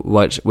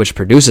 which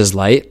produces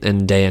light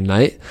in day and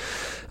night,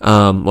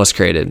 was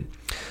created.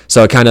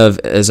 So it kind of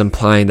is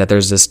implying that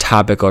there's this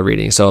topical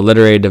reading, so a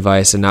literary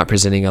device and not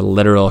presenting a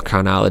literal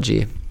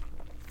chronology.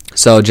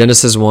 So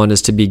Genesis 1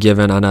 is to be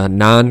given on a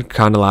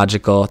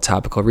non-chronological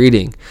topical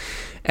reading.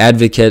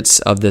 Advocates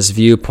of this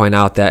view point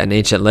out that in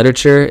ancient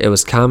literature, it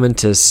was common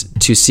to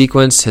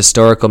sequence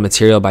historical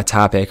material by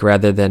topic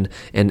rather than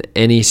in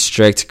any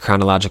strict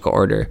chronological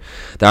order.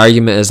 The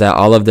argument is that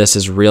all of this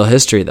is real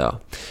history,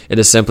 though. It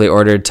is simply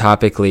ordered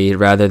topically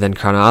rather than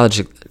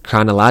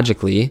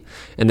chronologically.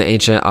 In the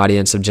ancient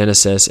audience of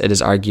Genesis, it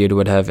is argued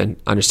would have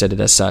understood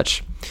it as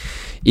such.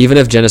 Even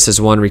if Genesis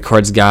 1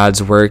 records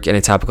God's work in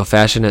a topical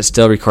fashion, it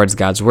still records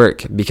God's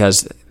work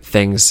because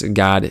things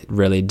God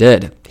really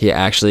did. He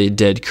actually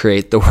did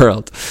create the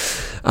world.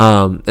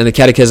 And the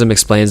Catechism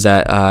explains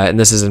that, and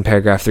this is in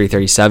paragraph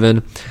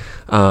 337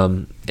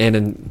 and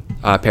in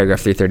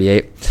paragraph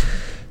 338,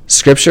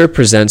 Scripture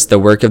presents the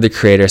work of the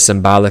Creator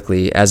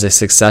symbolically as a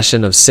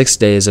succession of 6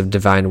 days of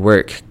divine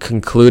work,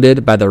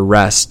 concluded by the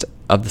rest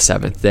of the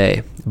seventh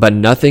day. But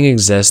nothing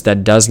exists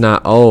that does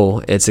not owe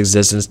its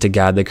existence to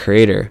God the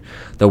Creator.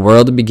 The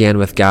world began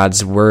with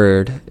God's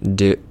word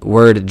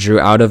drew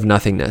out of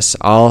nothingness.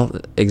 All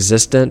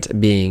existent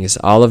beings,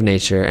 all of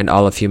nature, and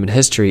all of human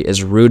history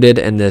is rooted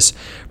in this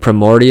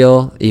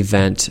primordial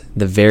event,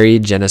 the very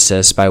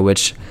genesis by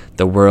which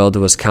the world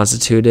was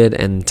constituted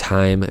and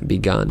time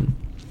begun.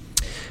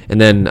 And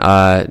then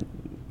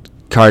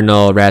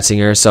Cardinal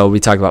Ratzinger, so we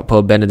talked about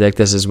Pope Benedict.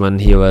 This is when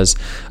he was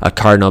a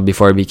cardinal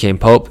before he became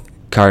Pope.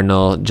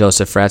 Cardinal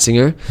Joseph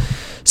Ratzinger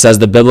says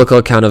the biblical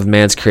account of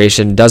man's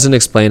creation doesn't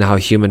explain how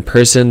human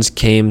persons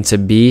came to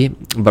be,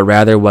 but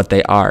rather what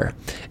they are.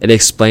 It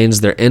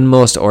explains their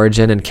inmost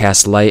origin and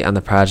casts light on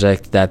the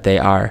project that they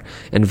are,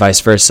 and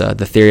vice versa.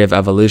 The theory of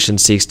evolution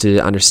seeks to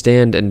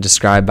understand and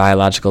describe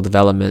biological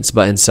developments,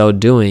 but in so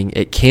doing,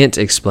 it can't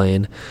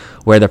explain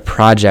where the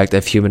project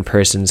of human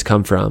persons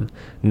come from,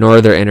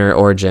 nor their inner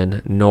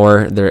origin,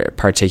 nor their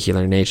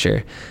particular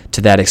nature. To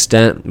that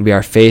extent, we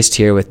are faced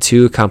here with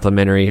two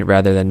complementary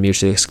rather than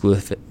mutually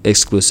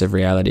exclusive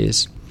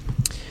realities.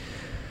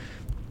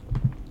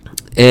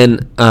 And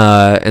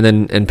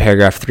then in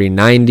paragraph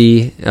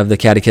 390 of the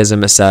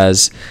Catechism, it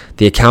says,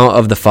 the account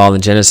of the fall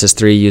in Genesis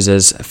 3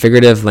 uses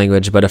figurative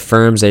language but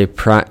affirms a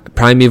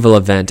primeval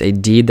event, a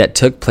deed that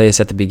took place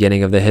at the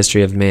beginning of the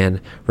history of man.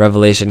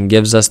 Revelation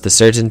gives us the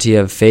certainty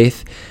of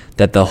faith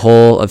that the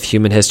whole of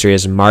human history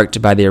is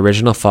marked by the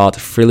original fault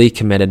freely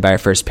committed by our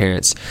first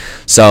parents.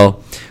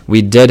 So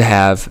we did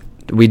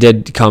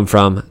come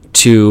from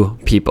two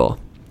people.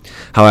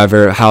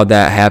 However, how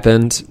that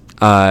happened,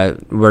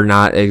 we're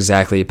not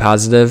exactly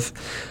positive,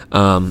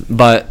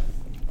 but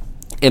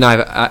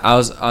I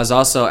was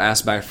also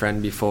asked by a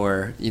friend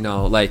before,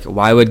 like,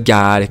 why would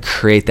God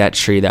create that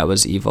tree that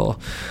was evil?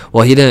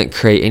 Well, he didn't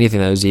create anything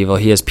that was evil.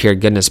 He has pure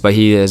goodness, but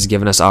he has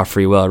given us all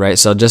free will, right?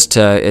 So just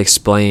to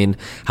explain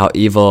how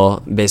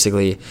evil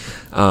basically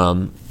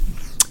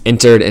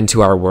entered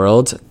into our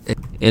world,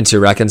 and to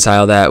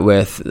reconcile that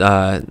with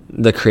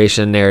the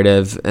creation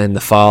narrative and the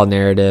fall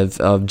narrative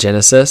of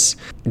Genesis,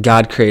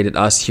 God created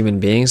us human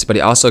beings, but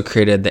he also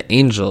created the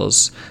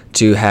angels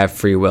to have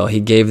free will.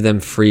 He gave them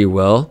free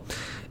will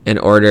in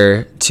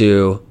order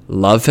to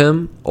love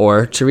him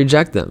or to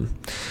reject them.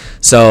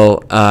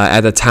 So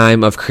at the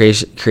time of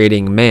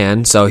creating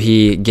man, so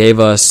he gave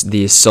us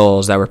these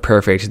souls that were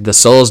perfect. The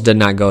souls did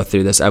not go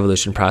through this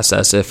evolution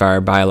process if our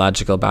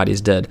biological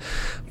bodies did.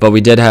 But we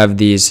did have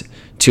these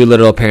two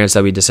literal parents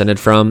that we descended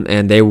from,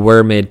 and they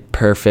were made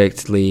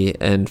perfectly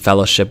in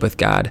fellowship with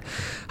God.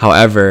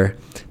 However,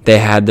 they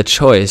had the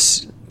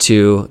choice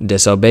to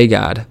disobey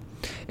God.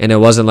 And it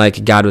wasn't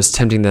like God was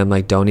tempting them,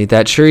 like, don't eat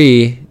that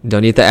tree,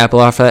 don't eat the apple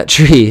off of that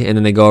tree, and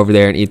then they go over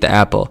there and eat the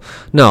apple.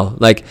 No,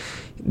 like,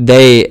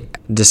 they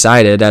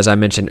decided, as I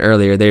mentioned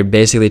earlier, they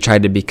basically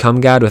tried to become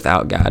God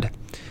without God.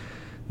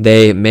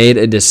 They made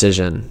a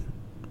decision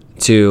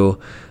to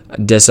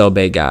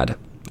disobey God,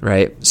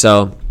 right?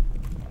 So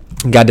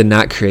God did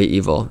not create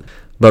evil,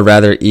 but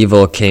rather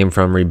evil came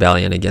from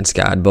rebellion against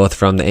God, both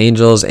from the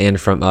angels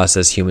and from us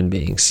as human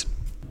beings.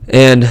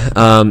 And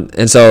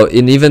so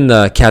in even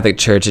the Catholic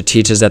Church, it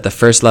teaches that the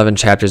first 11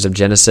 chapters of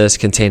Genesis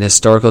contain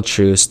historical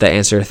truths that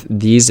answer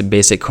these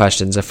basic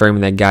questions,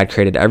 affirming that God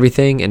created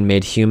everything and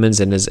made humans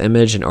in his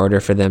image in order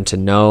for them to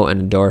know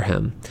and adore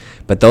him.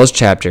 But those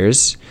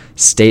chapters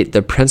state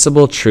the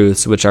principal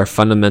truths which are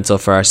fundamental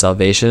for our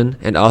salvation,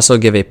 and also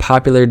give a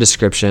popular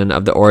description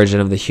of the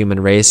origin of the human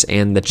race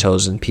and the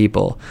chosen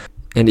people.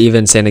 And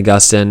even St.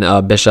 Augustine,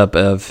 bishop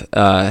of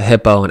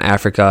Hippo in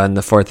Africa in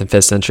the 4th and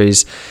 5th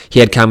centuries, he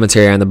had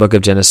commentary on the book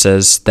of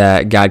Genesis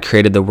that God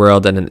created the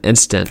world in an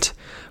instant,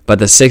 But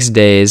the 6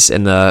 days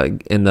in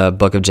the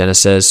book of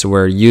Genesis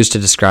were used to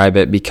describe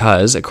it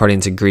because,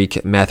 according to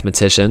Greek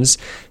mathematicians,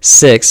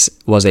 6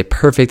 was a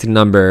perfect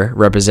number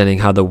representing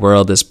how the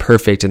world is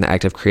perfect in the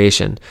act of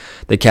creation.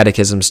 The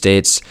Catechism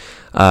states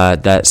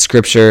that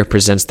Scripture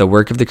presents the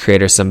work of the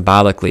Creator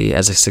symbolically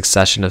as a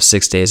succession of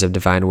 6 days of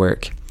divine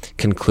work,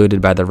 concluded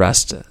by the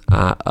rest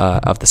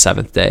of the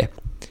seventh day.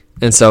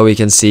 And so we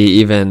can see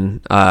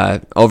even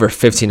over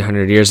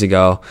 1,500 years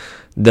ago,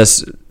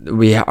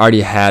 we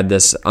already had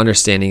this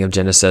understanding of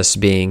Genesis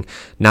being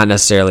not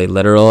necessarily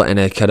literal, and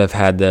it could have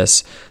had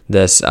this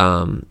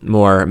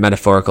more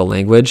metaphorical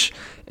language.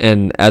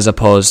 And as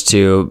opposed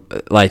to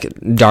like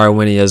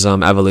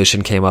Darwinism,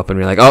 evolution came up and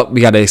we're like, oh,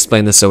 we got to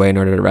explain this away in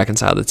order to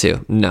reconcile the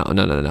two.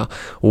 No.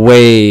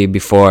 Way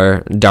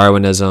before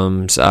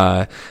Darwinism's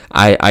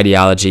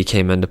ideology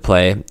came into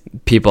play,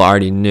 people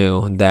already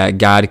knew that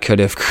God could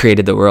have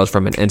created the world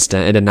from an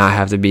instant. It did not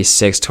have to be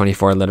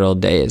 24 literal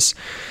days.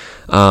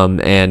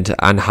 And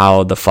on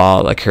how the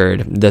fall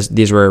occurred.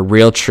 These were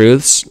real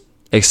truths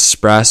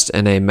expressed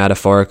in a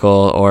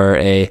metaphorical or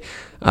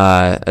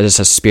just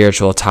a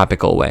spiritual,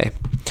 topical way.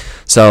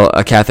 So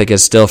a Catholic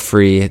is still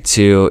free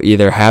to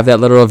either have that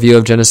literal view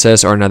of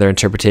Genesis or another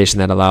interpretation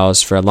that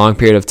allows for a long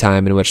period of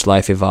time in which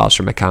life evolves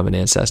from a common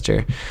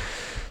ancestor.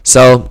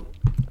 So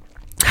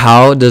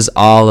how does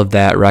all of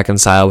that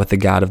reconcile with the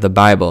God of the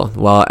Bible?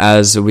 Well,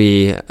 as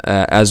we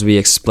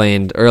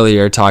explained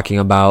earlier, talking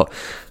about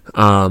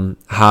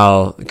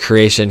how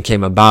creation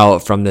came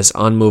about from this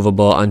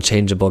unmovable,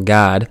 unchangeable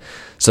God.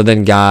 So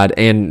then God,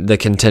 and the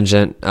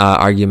contingent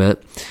argument,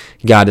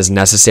 God is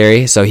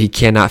necessary, so he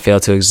cannot fail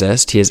to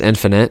exist. He is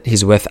infinite.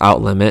 He's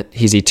without limit.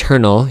 He's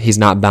eternal. He's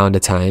not bound to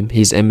time.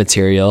 He's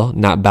immaterial,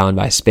 not bound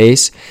by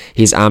space.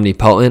 He's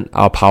omnipotent,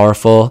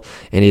 all-powerful,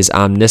 and he's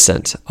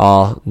omniscient,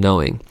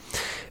 all-knowing.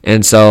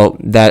 And so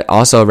that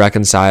also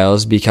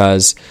reconciles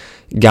because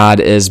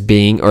God is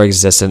being or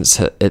existence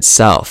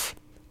itself.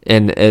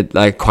 And it,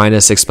 like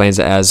Aquinas explains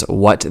it as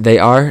what they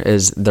are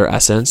is their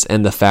essence,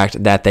 and the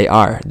fact that they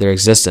are their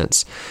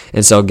existence.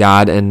 And so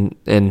God,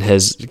 in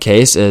his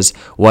case, is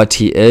what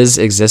he is,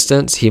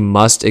 existence. He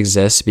must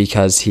exist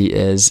because he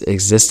is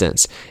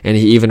existence. And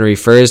he even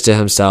refers to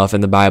himself in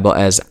the Bible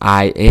as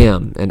I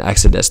am in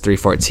Exodus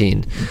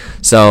 3:14.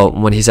 So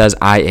when he says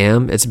I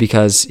am, it's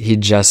because he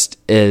just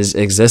is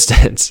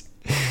existence.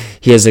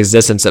 He is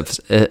existence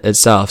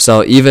itself.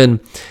 So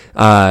even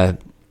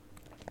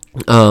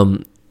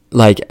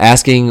like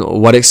asking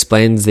what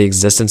explains the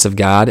existence of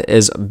God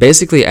is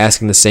basically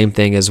asking the same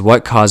thing as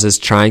what causes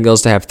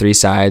triangles to have 3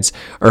 sides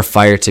or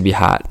fire to be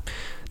hot.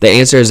 The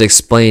answer is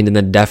explained in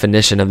the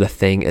definition of the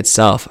thing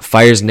itself.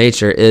 Fire's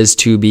nature is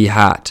to be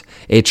hot.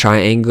 A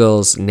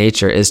triangle's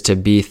nature is to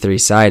be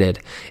 3-sided.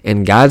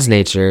 And God's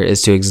nature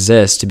is to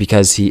exist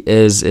because he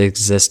is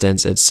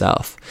existence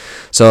itself.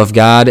 So if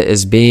God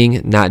is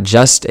being, not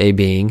just a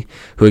being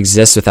who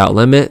exists without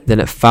limit, then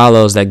it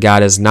follows that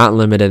God is not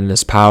limited in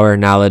his power,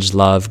 knowledge,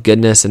 love,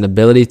 goodness, and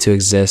ability to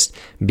exist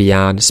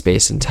beyond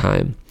space and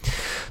time.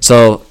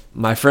 So,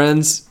 my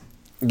friends,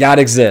 God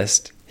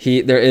exists.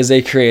 There is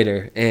a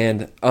creator.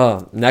 And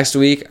next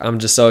week, I'm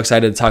just so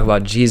excited to talk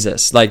about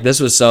Jesus. Like, this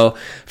was so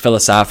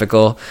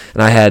philosophical,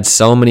 and I had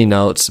so many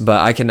notes,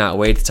 but I cannot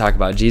wait to talk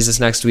about Jesus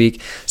next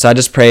week. So I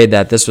just prayed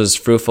that this was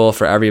fruitful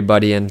for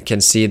everybody and can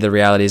see the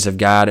realities of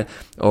God,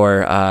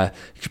 or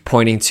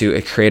pointing to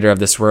a creator of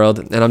this world.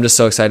 And I'm just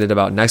so excited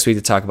about next week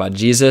to talk about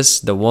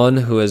Jesus, the one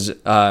who has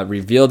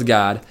revealed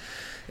God,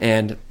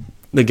 and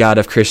the God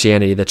of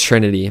Christianity, the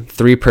Trinity,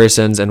 3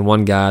 persons and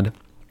 1 God,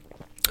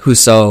 who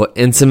so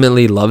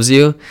intimately loves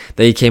you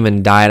that he came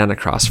and died on a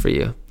cross for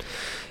you.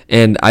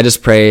 And I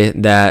just pray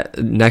that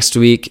next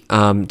week,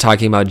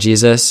 talking about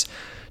Jesus,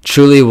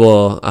 truly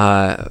will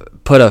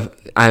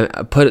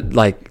put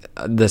like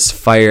this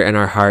fire in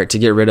our heart to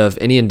get rid of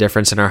any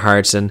indifference in our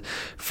hearts. And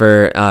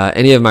for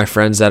any of my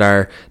friends that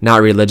are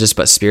not religious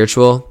but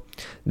spiritual,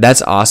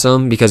 that's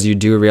awesome, because you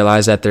do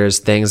realize that there's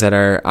things that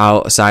are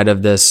outside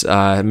of this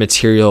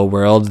material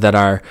world that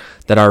are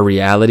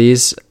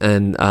realities,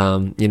 and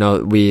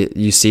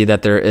you see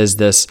that there is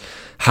this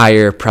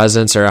higher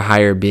presence or a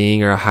higher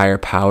being or a higher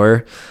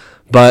power.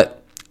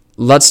 But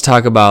let's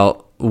talk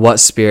about what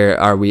spirit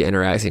are we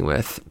interacting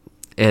with,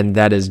 and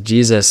that is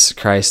Jesus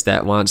Christ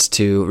that wants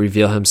to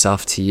reveal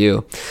himself to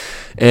you.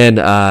 And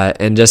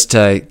just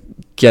to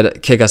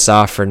kick us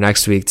off for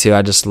next week too,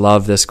 I just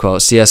love this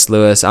quote. C.S.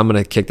 Lewis, I'm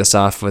going to kick this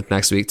off with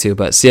next week too,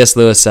 but C.S.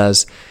 Lewis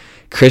says,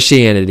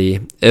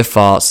 "Christianity, if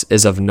false,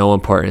 is of no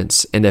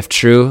importance, and if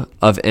true,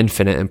 of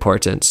infinite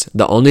importance.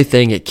 The only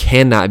thing it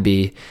cannot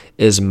be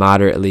is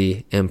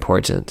moderately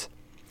important."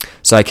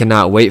 So I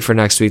cannot wait for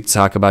next week to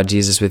talk about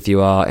Jesus with you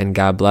all, and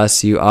God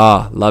bless you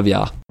all. Love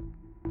y'all.